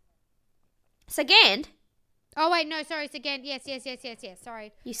 seemingly. Sagand? Oh, wait, no, sorry, Sagand. Yes.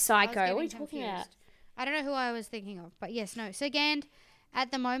 Sorry. You psycho. What are you talking about? I don't know who I was thinking of, but yes, no. Sagand,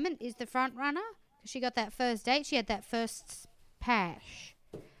 at the moment, is the front runner. She got that first date. She had that first pash.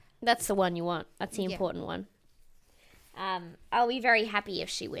 That's the one you want. That's the important one. I'll be very happy if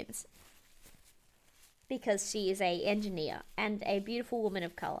she wins. Because she is a engineer and a beautiful woman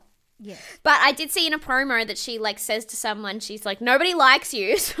of colour. Yes. But I did see in a promo that she like says to someone, she's like, nobody likes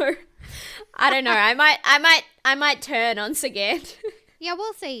you, so I don't know. I might turn on Sagand. Yeah,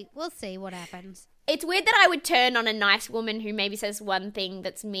 we'll see. We'll see what happens. It's weird that I would turn on a nice woman who maybe says one thing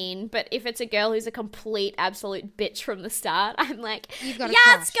that's mean, but if it's a girl who's a complete, absolute bitch from the start, I'm like,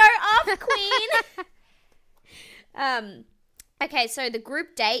 yes, go off, queen. Okay, so the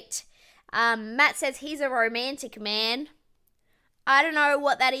group date. Matt says he's a romantic man. I don't know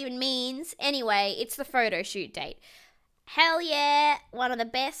what that even means. Anyway, it's the photo shoot date. Hell yeah, one of the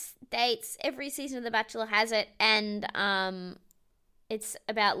best dates. Every season of The Bachelor has it, and it's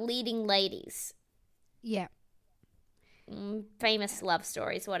about leading ladies. Yeah. Famous love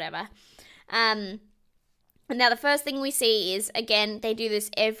stories, whatever. Now, the first thing we see is, again, they do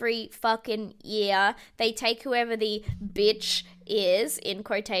this every fucking year. They take whoever the bitch is, in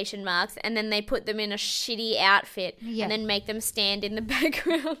quotation marks, and then they put them in a shitty outfit and then make them stand in the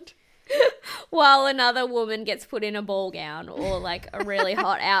background while another woman gets put in a ball gown or, like, a really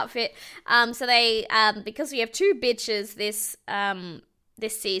hot outfit. So they, because we have two bitches this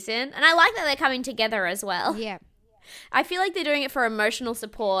season, and I like that they're coming together as well. Yeah. I feel like they're doing it for emotional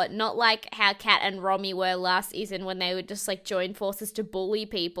support, not like how Kat and Romy were last season when they would just like join forces to bully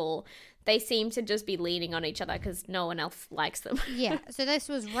people. They seem to just be leaning on each other because no one else likes them. Yeah, so this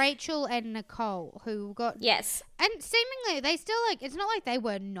was Rachel and Nicole who got... Yes. And seemingly they still like... It's not like they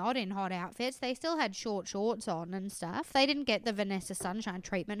were not in hot outfits. They still had short shorts on and stuff. They didn't get the Vanessa Sunshine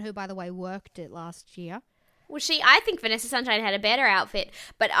treatment, who, by the way, worked it last year. Well, I think Vanessa Sunshine had a better outfit,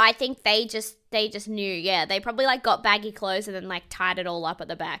 but I think they just knew, yeah. They probably, like, got baggy clothes and then, like, tied it all up at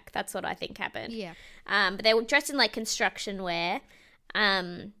the back. That's what I think happened. Yeah. But they were dressed in, like, construction wear.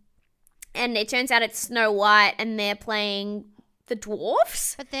 And it turns out it's Snow White and they're playing the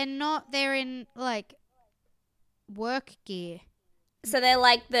dwarfs. But they're not, they're in, like, work gear. So they're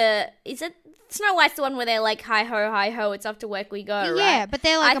like is it Snow White's the one where they're like, hi ho, it's off to work we go, right? Yeah, but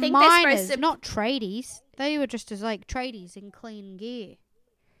they're like miners, not tradies. They were just as like tradies in clean gear.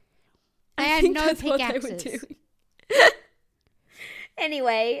 They had no pickaxes.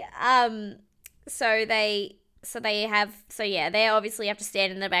 Anyway, they obviously have to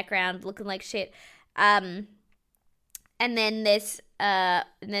stand in the background looking like shit. And then there's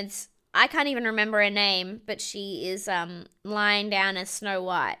I can't even remember her name, but she is lying down as Snow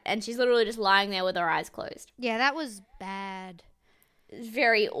White, and she's literally just lying there with her eyes closed. Yeah, that was bad. It's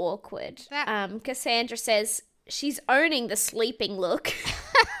very awkward. Cassandra says she's owning the sleeping look.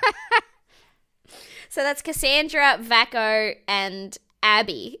 So that's Cassandra, Vaco, and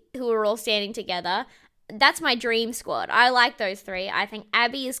Abby, who are all standing together. That's my dream squad. I like those three. I think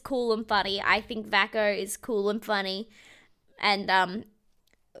Abby is cool and funny. I think Vaco is cool and funny. And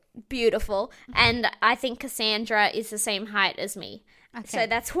beautiful, and I think Cassandra is the same height as me. Okay. So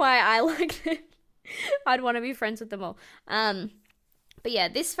that's why I like it. I'd want to be friends with them all. But yeah,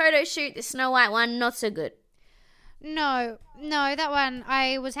 this photo shoot, the Snow White one, not so good. No, that one,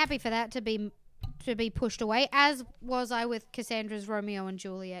 I was happy for that to be pushed away, as was I with Cassandra's Romeo and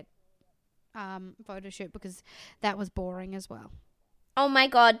Juliet photo shoot, because that was boring as well. Oh my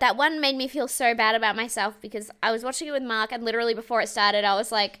god, that one made me feel so bad about myself because I was watching it with Mark, and literally before it started I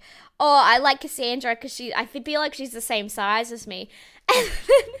was like, oh, I like Cassandra because I feel like she's the same size as me. And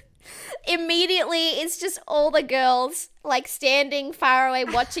then immediately it's just all the girls like standing far away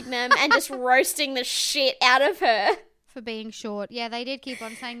watching them and just roasting the shit out of her. For being short. Yeah, they did keep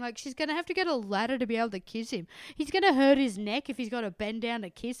on saying like she's going to have to get a ladder to be able to kiss him. He's going to hurt his neck if he's got to bend down to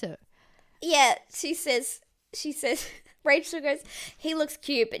kiss her. Yeah, she says... Rachel goes, he looks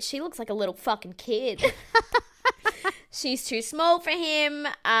cute, but she looks like a little fucking kid. She's too small for him.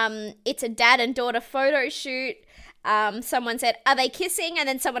 It's a dad and daughter photo shoot. Someone said, are they kissing? And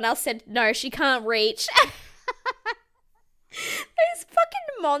then someone else said, no, she can't reach. Those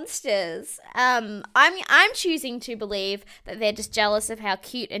fucking monsters. I'm choosing to believe that they're just jealous of how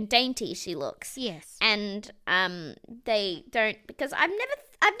cute and dainty she looks. Yes. And they don't, because I've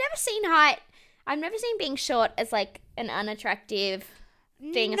never seen height. I've never seen being short as like an unattractive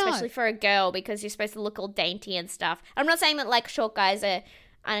thing, especially for a girl, because you're supposed to look all dainty and stuff. I'm not saying that like short guys are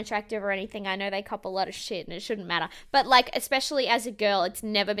unattractive or anything. I know they cop a lot of shit and it shouldn't matter. But like, especially as a girl, it's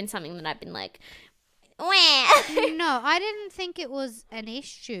never been something that I've been like, wah. No, I didn't think it was an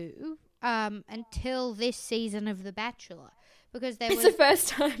issue until this season of The Bachelor. Because it's the first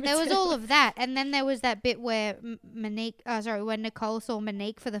time. There was all of that, and then there was that bit where when Nicole saw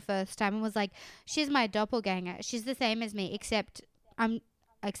Monique for the first time and was like, "She's my doppelganger. She's the same as me, except I'm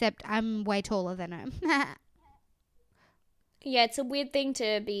way taller than her." Yeah, it's a weird thing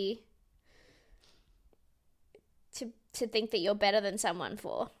to be to think that you're better than someone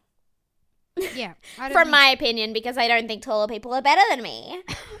for. Yeah, from my opinion, because I don't think taller people are better than me.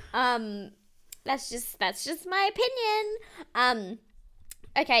 That's just my opinion.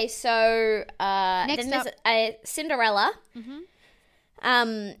 Okay, so Next then up. there's Cinderella.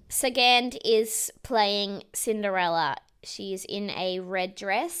 Mm-hmm. Sagand is playing Cinderella. She's in a red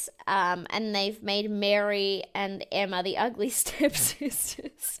dress, and they've made Mary and Emma the ugly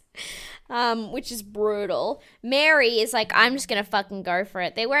stepsisters, which is brutal. Mary is like, I'm just gonna fucking go for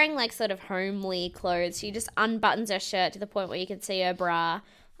it. They're wearing like sort of homely clothes. She just unbuttons her shirt to the point where you can see her bra.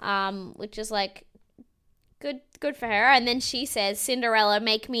 Which is like good for her. And then she says, Cinderella,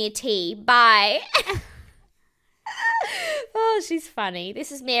 make me a tea. Bye. Oh, she's funny.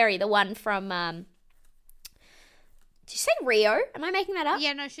 This is Mary, the one from, did you say Rio? Am I making that up?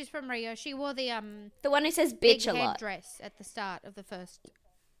 Yeah, no, she's from Rio. She wore the one who says bitch a lot. dress at the start of the first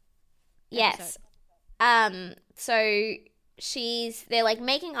Yes. episode. So they're like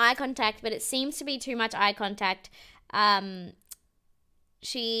making eye contact, but it seems to be too much eye contact.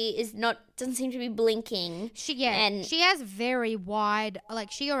 She doesn't seem to be blinking. She has very wide,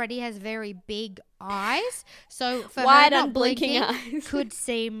 like she already has very big eyes. So for wide, her not unblinking blinking eyes could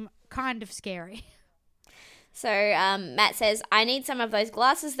seem kind of scary. So Matt says, I need some of those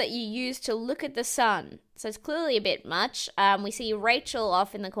glasses that you use to look at the sun. So it's clearly a bit much. We see Rachel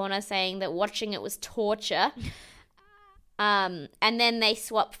off in the corner saying that watching it was torture. And then they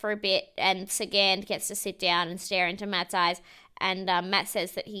swap for a bit and Sagand gets to sit down and stare into Matt's eyes. And Matt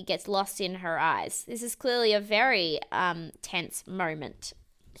says that he gets lost in her eyes. This is clearly a very tense moment.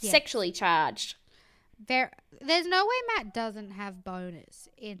 Yes. Sexually charged. There's no way Matt doesn't have boners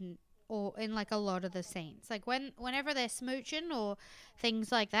in like a lot of the scenes. Like whenever they're smooching or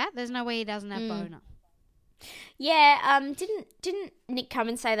things like that, there's no way he doesn't have boner. Yeah, didn't Nick come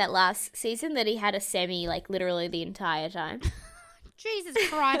and say that last season that he had a semi like literally the entire time? Jesus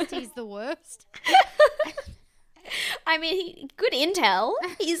Christ, he's the worst. I mean, good intel.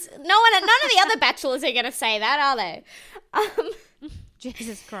 None of the other bachelors are going to say that, are they?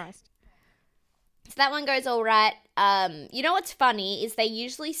 Jesus Christ. So that one goes all right. You know what's funny is they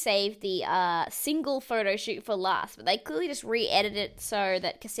usually save the single photo shoot for last, but they clearly just re-edited it so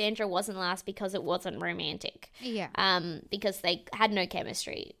that Cassandra wasn't last because it wasn't romantic. Yeah. Because they had no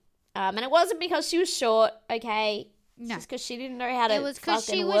chemistry. And it wasn't because she was short, okay? No. Just because she didn't know how to It was because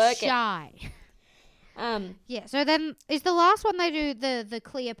she work was shy. Yeah, so then is the last one they do the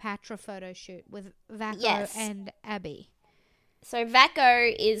Cleopatra photo shoot with Vacco and Abby. So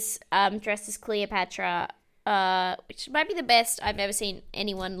Vacco is dressed as Cleopatra, which might be the best I've ever seen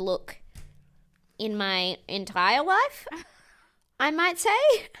anyone look in my entire life, I might say.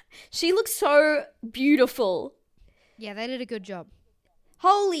 She looks so beautiful. Yeah, they did a good job.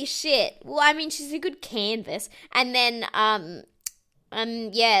 Holy shit. Well, I mean, she's a good canvas. And then,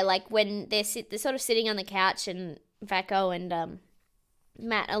 yeah, like when they're sort of sitting on the couch and Vacco and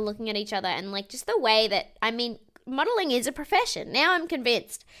Matt are looking at each other and like just the way that, I mean, modeling is a profession. Now I'm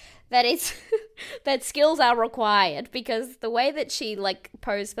convinced that it's that skills are required because the way that she like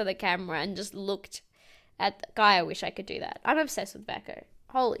posed for the camera and just looked at the guy, I wish I could do that. I'm obsessed with Vacco.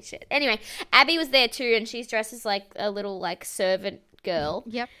 Holy shit. Anyway, Abby was there too and she's dressed as like a little like servant girl.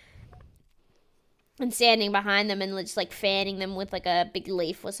 Yep. And standing behind them and just like fanning them with like a big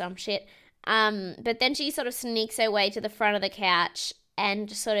leaf or some shit. But then she sort of sneaks her way to the front of the couch and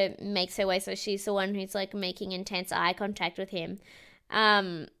just sort of makes her way so she's the one who's like making intense eye contact with him.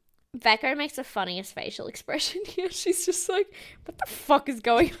 Vacco makes the funniest facial expression here. She's just like, what the fuck is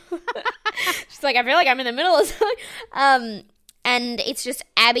going on? She's like, I feel like I'm in the middle of something. And it's just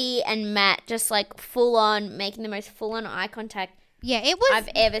Abby and Matt just like full on making the most full on eye contact I've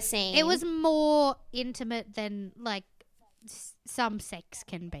ever seen. It was more intimate than like some sex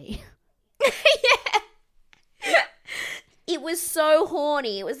can be. Yeah. It was so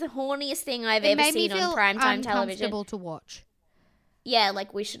horny. It was the horniest thing I've ever seen on primetime television. Uncomfortable to watch. Yeah,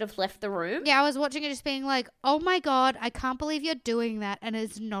 like we should have left the room. Yeah, I was watching it just being like, oh my God, I can't believe you're doing that and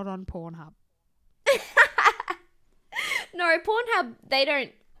it's not on Pornhub. No, Pornhub, they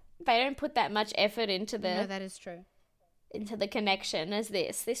don't put that much effort into No, that is true. into the connection as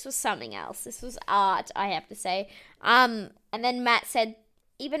this. This was something else. This was art, I have to say. And then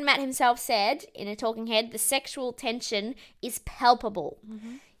even Matt himself said in a talking head, the sexual tension is palpable.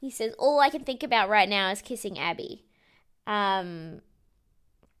 Mm-hmm. He says, all I can think about right now is kissing Abby. And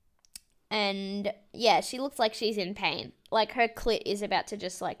yeah, she looks like she's in pain. Like her clit is about to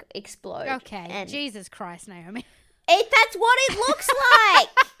just like explode. Okay. And Jesus Christ, Naomi. That's what it looks like.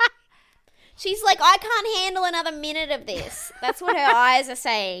 She's like, I can't handle another minute of this. That's what her eyes are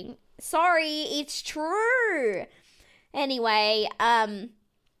saying. Sorry, it's true. Anyway,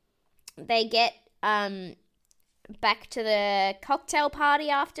 they get back to the cocktail party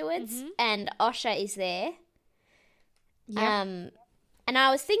afterwards, and Osher is there. Yeah. And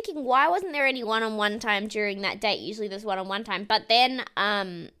I was thinking, why wasn't there any one-on-one time during that date? Usually there's one-on-one time. But then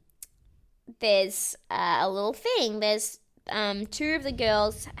there's a little thing. There's two of the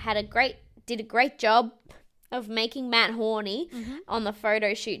girls did a great job of making Matt horny on the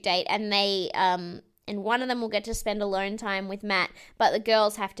photo shoot date. And they and one of them will get to spend alone time with Matt. But the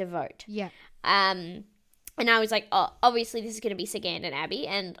girls have to vote. Yeah. And I was like, oh, obviously this is going to be Sagand and Abby.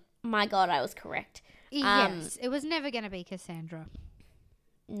 And my God, I was correct. Yes, it was never going to be Cassandra.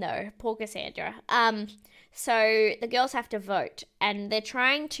 No, poor Cassandra. So the girls have to vote, and they're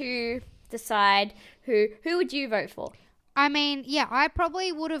trying to decide who would you vote for? I mean, yeah, I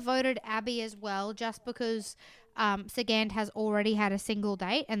probably would have voted Abby as well, just because Sagand has already had a single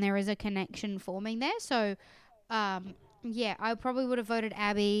date, and there is a connection forming there. So, yeah, I probably would have voted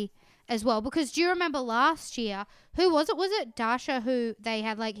Abby as well, because do you remember last year, who was it? Was it Dasha who they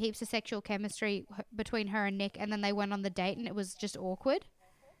had like heaps of sexual chemistry between her and Nick, and then they went on the date and it was just awkward?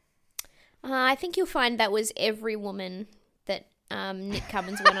 I think you'll find that was every woman that Nick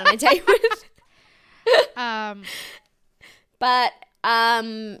Cummins went on a date with. But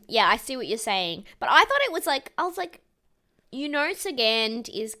yeah, I see what you're saying. But I thought it was like, I was like, you know, Sagand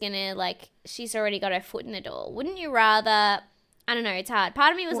is gonna like, she's already got her foot in the door. Wouldn't you rather? I don't know. It's hard.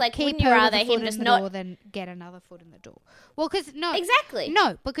 Part of me was like, wouldn't you rather him just not than get another foot in the door? Well, because no, exactly,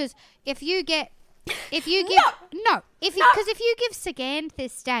 no, because if you give Sagand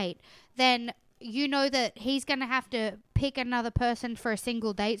this date, then you know that he's going to have to pick another person for a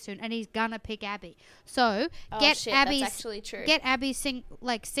single date soon, and he's going to pick Abby. So that's actually true. Get Abby's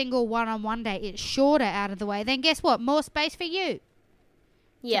single one-on-one date. It's shorter out of the way. Then guess what? More space for you.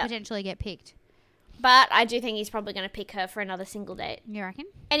 Yeah. To potentially get picked. But I do think he's probably going to pick her for another single date. You reckon?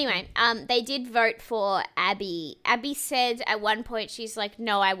 Anyway, they did vote for Abby. Abby said at one point, she's like,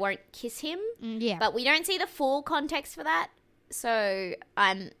 no, I won't kiss him. Yeah. But we don't see the full context for that. So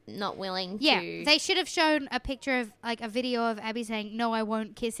I'm not willing to... Yeah, they should have shown a picture of, like, a video of Abby saying, no, I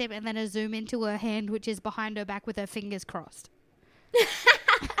won't kiss him, and then a zoom into her hand, which is behind her back with her fingers crossed.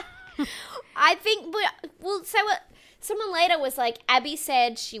 I think... Well, so someone later was like, Abby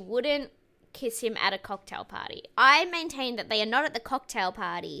said she wouldn't kiss him at a cocktail party. I maintain that they are not at the cocktail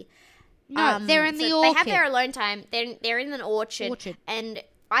party. No, they're in the orchard. They have their alone time. They're in an orchard. And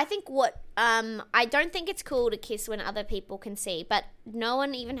I think I don't think it's cool to kiss when other people can see, but no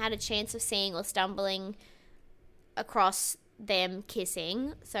one even had a chance of seeing or stumbling across them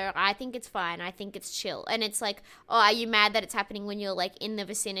kissing. So I think it's fine. I think it's chill. And it's like, oh, are you mad that it's happening when you're like in the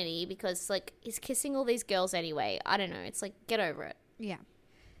vicinity? Because like he's kissing all these girls anyway. I don't know. It's like, get over it. Yeah.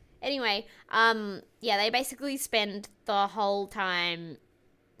 Anyway, yeah, they basically spend the whole time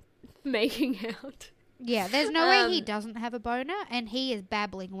making out. Yeah, there's no way he doesn't have a boner, and he is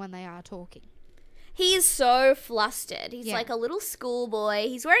babbling when they are talking. He is so flustered. He's like a little schoolboy.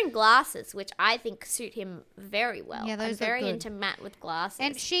 He's wearing glasses, which I think suit him very well. Yeah, those I'm very good. into Matt with glasses.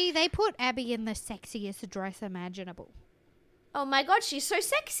 And they put Abby in the sexiest dress imaginable. Oh my God, she's so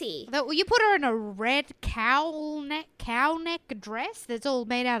sexy. You put her in a red cow neck dress that's all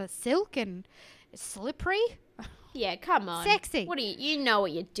made out of silk and slippery. Yeah, come on. Sexy. What you know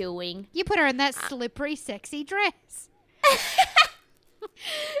what you're doing. You put her in that slippery, sexy dress.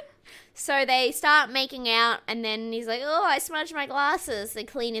 So they start making out, and then he's like, oh, I smudged my glasses. They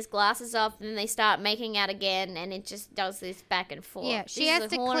clean his glasses off, and then they start making out again, and it just does this back and forth. Yeah, she has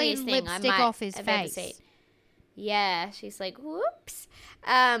to clean lipstick off his face. Yeah, she's like, whoops.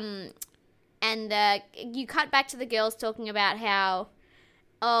 And you cut back to the girls talking about how,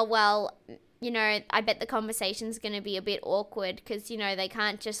 oh, well, I bet the conversation's going to be a bit awkward because, they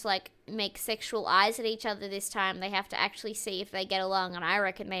can't just, like, make sexual eyes at each other this time. They have to actually see if they get along, and I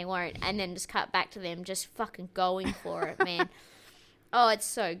reckon they won't, and then just cut back to them just fucking going for it, man. Oh, it's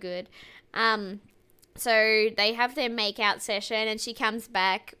so good. So they have their make-out session, and she comes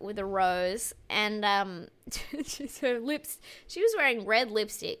back with a rose, and her lips, she was wearing red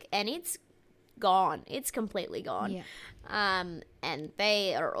lipstick, and it's gone. It's completely gone. Yeah. And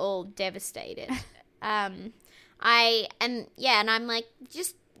they are all devastated. And I'm like,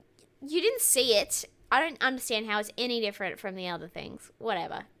 just, you didn't see it. I don't understand how it's any different from the other things.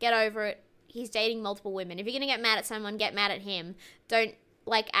 Whatever. Get over it. He's dating multiple women. If you're going to get mad at someone, get mad at him. Don't,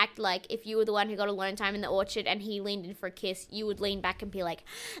 like, act like if you were the one who got alone time in the orchard and he leaned in for a kiss, you would lean back and be like,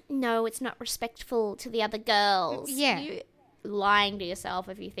 no, it's not respectful to the other girls. Yeah. You're lying to yourself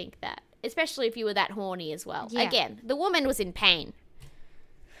if you think that. Especially if you were that horny as well. Yeah. Again, the woman was in pain.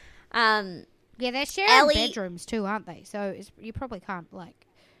 Yeah, they're sharing Ellie, bedrooms too, aren't they? So you probably can't, like,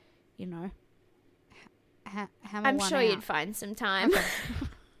 hammer I'm one sure out. you'd find some time.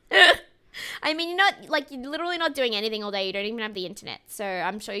 I mean, you're literally not doing anything all day. You don't even have the internet. So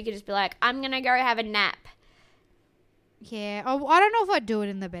I'm sure you could just be like, I'm going to go have a nap. Yeah. Oh, I don't know if I'd do it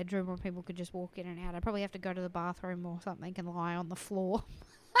in the bedroom where people could just walk in and out. I'd probably have to go to the bathroom or something and lie on the floor.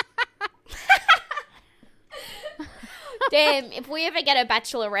 Damn, if we ever get a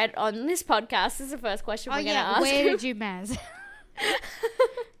bachelorette on this podcast, this is the first question we're going to ask. Where did you Maz? You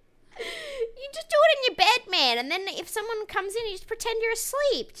just do it in your bed, man. And then if someone comes in, you just pretend you're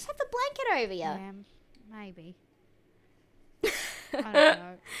asleep. Just have the blanket over you. Yeah, maybe. I don't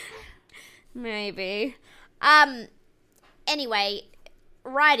know. Maybe. Anyway,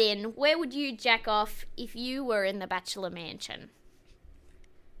 write in. Where would you jack off if you were in the bachelor mansion?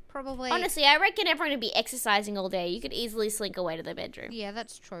 Probably. Honestly, I reckon everyone would be exercising all day. You could easily slink away to the bedroom. Yeah,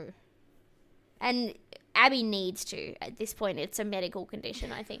 that's true. And Abby needs to. At this point, it's a medical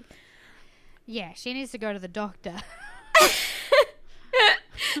condition, I think. Yeah, she needs to go to the doctor.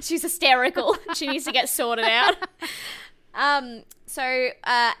 She's hysterical. She needs to get sorted out. So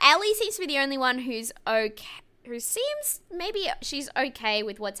Ellie seems to be the only one who's okay. Who seems, maybe she's okay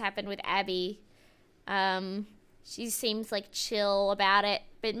with what's happened with Abby. She seems like chill about it,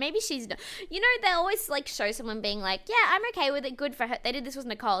 but maybe she's not. They always like show someone being like, yeah, I'm okay with it, good for her. They did this with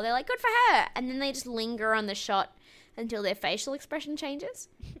Nicole. They're like, good for her. And then they just linger on the shot until their facial expression changes.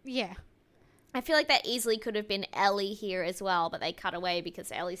 Yeah. I feel like that easily could have been Ellie here as well, but they cut away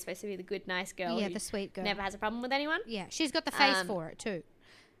because Ellie's supposed to be the good, nice girl. Yeah, the sweet girl. Never has a problem with anyone. Yeah, she's got the face for it too.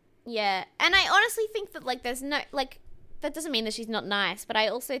 Yeah, and I honestly think that, like, there's no, like, that doesn't mean that she's not nice, but I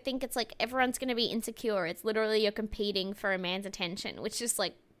also think it's, like, everyone's going to be insecure. It's literally you're competing for a man's attention, which is,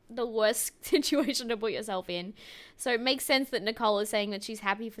 like, the worst situation to put yourself in. So it makes sense that Nicole is saying that she's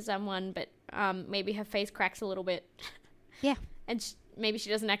happy for someone, but maybe her face cracks a little bit. Yeah. And maybe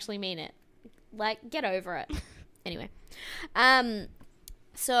she doesn't actually mean it. Like, get over it. Anyway.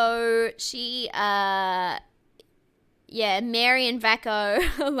 So she, Mary and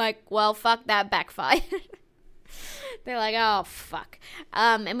Vaco are like, well, fuck, that backfired. They're like, oh, fuck.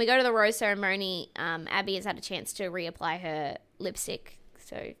 And we go to the rose ceremony. Abby has had a chance to reapply her lipstick.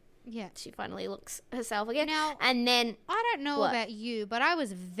 So yeah, she finally looks herself again. Now, and then I don't know about you, but I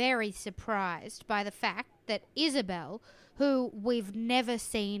was very surprised by the fact that Isabel, who we've never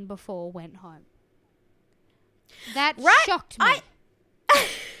seen before, went home. That shocked me.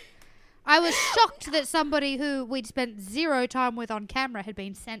 I was shocked that somebody who we'd spent zero time with on camera had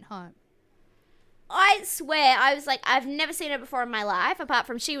been sent home. I swear, I was like, I've never seen her before in my life, apart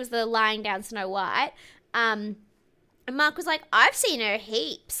from she was the lying down Snow White. And Mark was like, I've seen her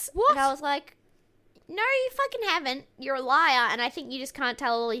heaps. What? And I was like, no, you fucking haven't. You're a liar, and I think you just can't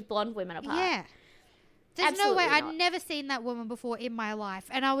tell all these blonde women apart. Yeah. There's Absolutely no way. not. I'd never seen that woman before in my life.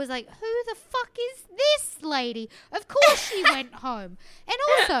 And I was like, who the fuck is this lady? Of course she went home. And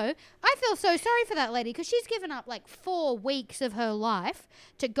also, I feel so sorry for that lady because she's given up like 4 weeks of her life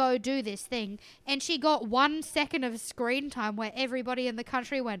to go do this thing. And she got 1 second of screen time where everybody in the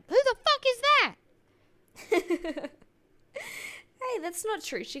country went, who the fuck is that? Hey, that's not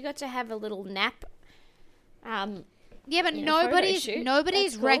true. She got to have a little nap. Yeah, but nobody's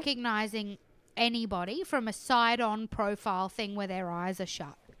That's cool. recognizing anybody from a side-on profile thing where their eyes are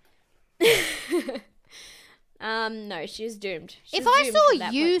shut. No, she's doomed. If I saw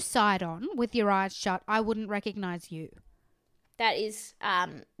you side-on with your eyes shut, I wouldn't recognize you. That is,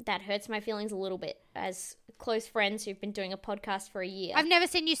 that hurts my feelings a little bit as close friends who've been doing a podcast for a year. I've never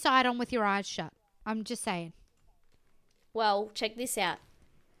seen you side-on with your eyes shut. I'm just saying. Well, check this out.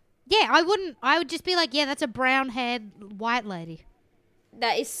 Yeah, I wouldn't. I would just be like, yeah, that's a brown-haired white lady.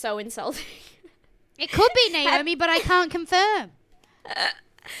 That is so insulting. It could be Naomi, but I can't confirm.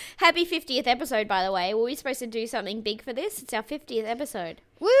 Happy 50th episode, by the way. Were we supposed to do something big for this? It's our 50th episode.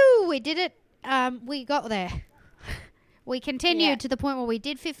 Woo! We did it. We got there. We continued to the point where we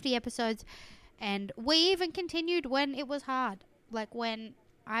did 50 episodes, and we even continued when it was hard, like when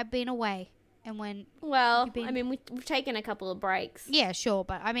I've been away and when. Well, I mean, we've taken a couple of breaks. Yeah, sure,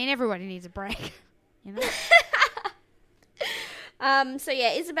 but I mean, everybody needs a break, you know. So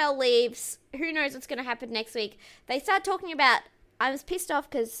yeah, Isabel leaves. Who knows what's going to happen next week? They start talking about. I was pissed off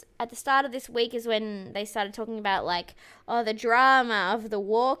because at the start of this week is when they started talking about like, oh, the drama of the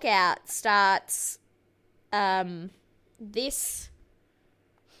walkout starts this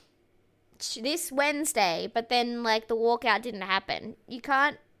Wednesday, but then like the walkout didn't happen. You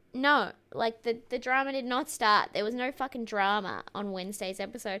can't. No, like the drama did not start. There was no fucking drama on Wednesday's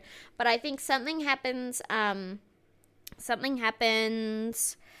episode. But I think something happens. Something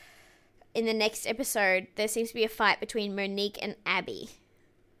happens in the next episode. There seems to be a fight between Monique and Abby.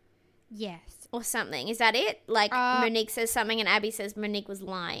 Yes. Or something. Is that it? Like Monique says something and Abby says Monique was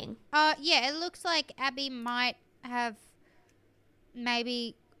lying. Yeah, it looks like Abby might have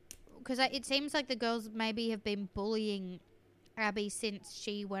maybe, because it seems like the girls maybe have been bullying Abby since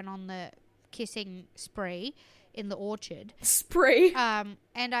she went on the kissing spree in the orchard. Spree. And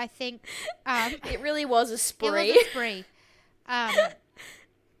I think it really was a spree. It was a spree.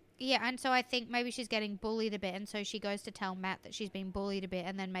 Yeah, and so I think maybe she's getting bullied a bit, and so she goes to tell Matt that she's been bullied a bit,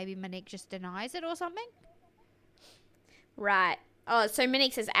 and then maybe Monique just denies it or something. Right. Oh, so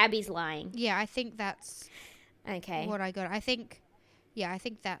Monique says Abby's lying. Yeah, I think that's okay. What I got. I think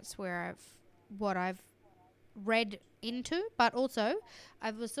that's where I've read into, but also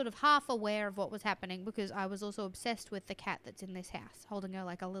I was sort of half aware of what was happening because I was also obsessed with the cat that's in this house, holding her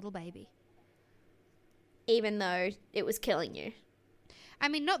like a little baby. Even though it was killing you. I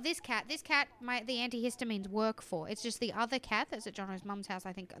mean, not this cat. This cat, the antihistamines work for. It's just the other cat that's at Jono's mum's house.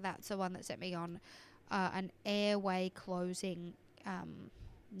 I think that's the one that set me on an airway closing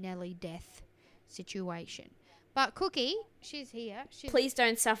Nelly death situation. But Cookie, she's here. Please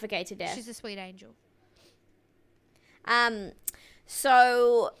don't suffocate to death. She's a sweet angel.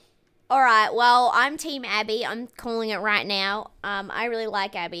 So, alright, well, I'm Team Abby. I'm calling it right now. I really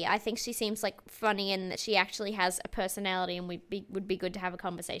like Abby. I think she seems like funny and that she actually has a personality and would be good to have a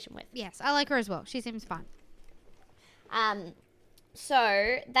conversation with. Yes, I like her as well. She seems fun.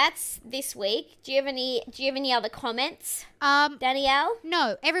 So that's this week. Do you have any other comments, Danielle?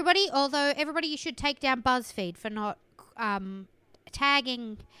 No, everybody. Although everybody, you should take down BuzzFeed for not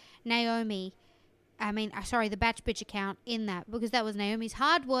tagging Naomi. I mean, sorry, the Batch Bitch account in that, because that was Naomi's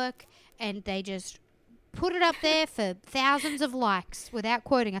hard work, and they just put it up there for thousands of likes without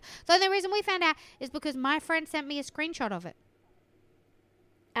quoting her. The only reason we found out is because my friend sent me a screenshot of it.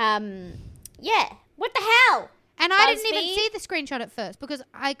 Yeah. What the hell? And I didn't even see the screenshot at first because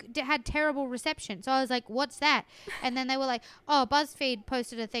I had terrible reception. So I was like, what's that? And then they were like, oh, BuzzFeed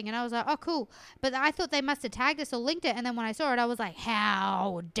posted a thing. And I was like, oh, cool. But I thought they must have tagged us or linked it. And then when I saw it, I was like,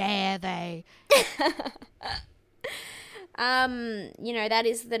 how dare they? That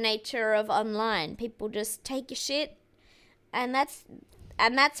is the nature of online. People just take your shit and that's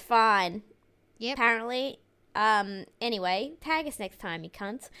fine. Yep. Apparently. Anyway, tag us next time, you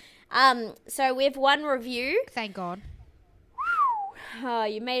cunts. So we have one review. Thank God.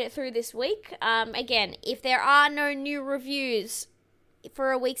 You made it through this week. Again, if there are no new reviews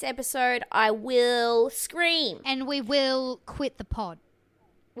for a week's episode, I will scream. And we will quit the pod.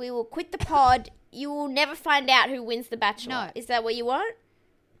 We will quit the pod. You will never find out who wins The Bachelor. No. Is that what you want?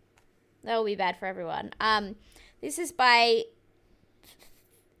 That will be bad for everyone. This is by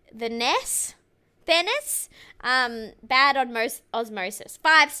the Ness. Venice, bad on osmosis.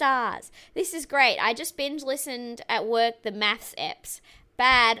 5 stars. This is great. I just binge listened at work the maths eps.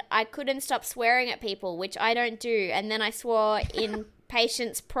 Bad, I couldn't stop swearing at people, which I don't do, and then I swore in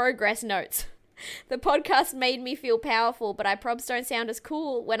patient's progress notes. The podcast made me feel powerful, but I probs don't sound as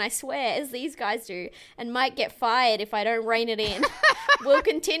cool when I swear as these guys do, and might get fired if I don't rein it in. We'll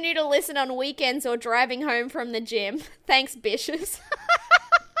continue to listen on weekends or driving home from the gym. Thanks, bitches.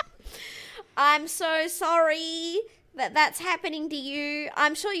 I'm so sorry that that's happening to you.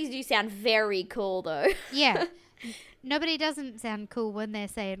 I'm sure you do sound very cool, though. Yeah. Nobody doesn't sound cool when they're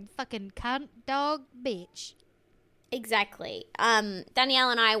saying fucking cunt, dog, bitch. Exactly. Danielle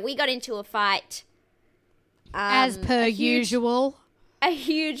and I, we got into a fight. As per usual. A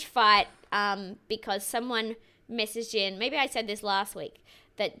huge fight because someone messaged in, maybe I said this last week,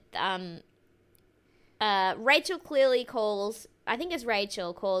 that Rachel clearly calls, I think it's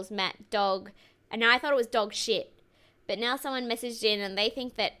Rachel, calls Matt dog, and I thought it was dog shit. But now someone messaged in and they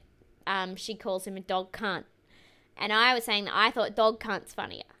think that she calls him a dog cunt. And I was saying that I thought dog cunt's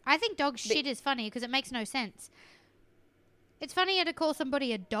funnier. I think dog shit is funny because it makes no sense. It's funnier to call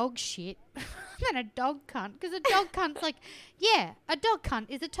somebody a dog shit than a dog cunt, because a dog cunt's like, yeah, a dog cunt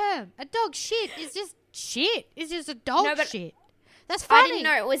is a term. A dog shit is just shit. It's just a dog shit. That's funny. I didn't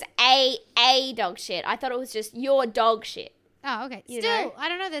know it was a dog shit. I thought it was just your dog shit. Oh, okay. You Still, know? I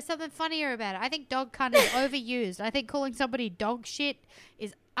don't know. There's something funnier about it. I think dog cunt is overused. I think calling somebody dog shit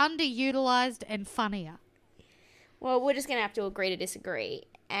is underutilized and funnier. Well, we're just going to have to agree to disagree.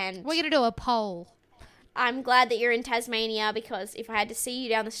 And we're going to do a poll. I'm glad that you're in Tasmania, because if I had to see you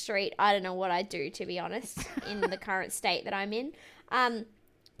down the street, I don't know what I'd do, to be honest, in the current state that I'm in.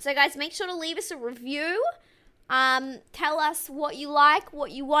 So, guys, make sure to leave us a review. Tell us what you like, what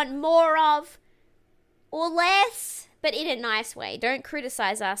you want more of, or less, but in a nice way. Don't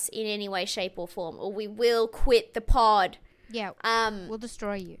criticize us in any way, shape, or form, or we will quit the pod. Yeah, we'll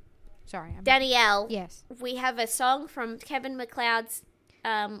destroy you. Sorry. Danielle. Yes. We have a song from Kevin MacLeod's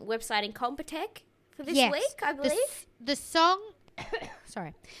website Incompetech for this week, I believe. The song...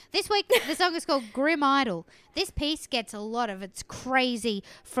 Sorry. This week, the song is called Grim Idol. This piece gets a lot of its crazy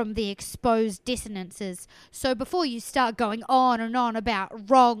from the exposed dissonances. So before you start going on and on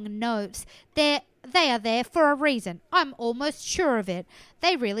about wrong notes, they are there for a reason. I'm almost sure of it.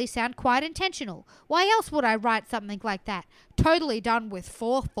 They really sound quite intentional. Why else would I write something like that? Totally done with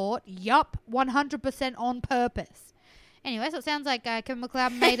forethought. Yup, 100% on purpose. Anyway, so it sounds like Kevin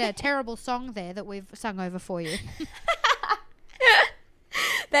MacLeod made a terrible song there that we've sung over for you.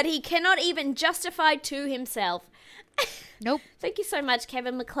 That he cannot even justify to himself. Nope. Thank you so much,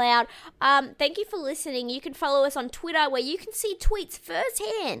 Kevin MacLeod. Thank you for listening. You can follow us on Twitter, where you can see tweets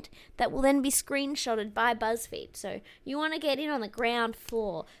firsthand that will then be screenshotted by BuzzFeed. So you want to get in on the ground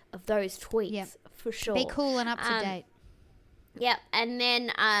floor of those tweets, for sure. Be cool and up to date. Yep. And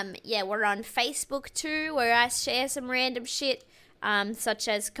then, we're on Facebook too, where I share some random shit, such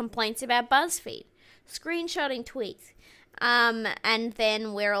as complaints about BuzzFeed, screenshotting tweets. And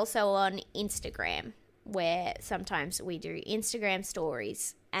then we're also on Instagram, where sometimes we do Instagram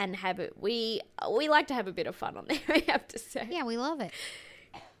stories and we like to have a bit of fun on there, I have to say. Yeah, we love it.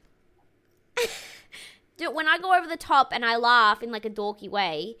 When I go over the top and I laugh in like a dorky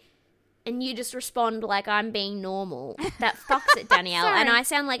way, and you just respond like I'm being normal, that fucks it, Danielle. And I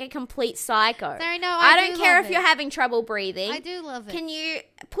sound like a complete psycho. Sorry, no, I don't care if you're having trouble breathing. I do love it. Can you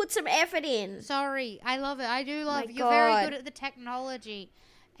put some effort in? Sorry, I love it. I do love it. You're very good at the technology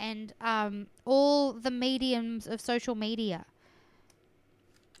and all the mediums of social media.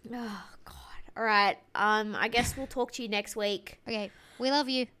 Oh, God. All right. I guess we'll talk to you next week. Okay. We love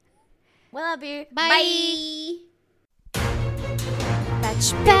you. We love you. Bye. Bye.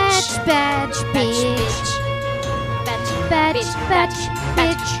 Batch, batch, batch, bitch. Batch, batch,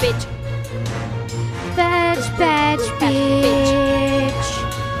 batch, bitch. Batch, batch, bitch.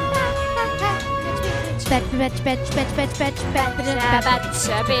 Batch, batch, batch, batch, batch, batch, batch,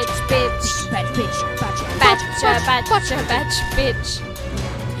 bitch, bitch. batch, bitch, Batch, bitch.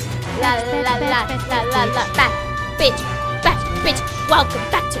 La la la la la la. Batch, bitch. Welcome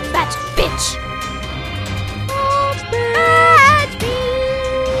back to Batch, bitch.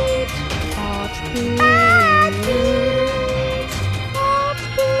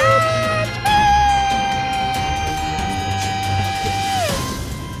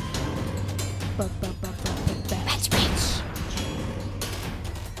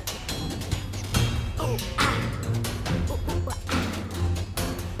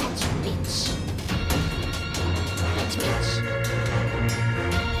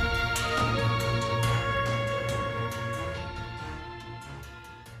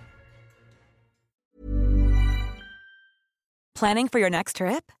 Planning for your next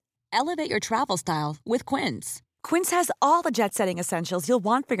trip? Elevate your travel style with Quince. Quince has all the jet-setting essentials you'll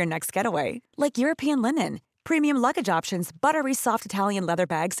want for your next getaway, like European linen, premium luggage options, buttery soft Italian leather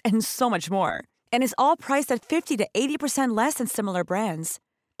bags, and so much more. And is all priced at 50 to 80% less than similar brands.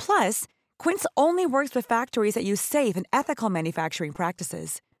 Plus, Quince only works with factories that use safe and ethical manufacturing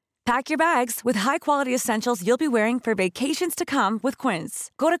practices. Pack your bags with high-quality essentials you'll be wearing for vacations to come with Quince.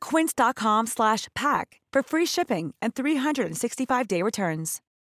 Go to quince.com/pack for free shipping and 365-day returns.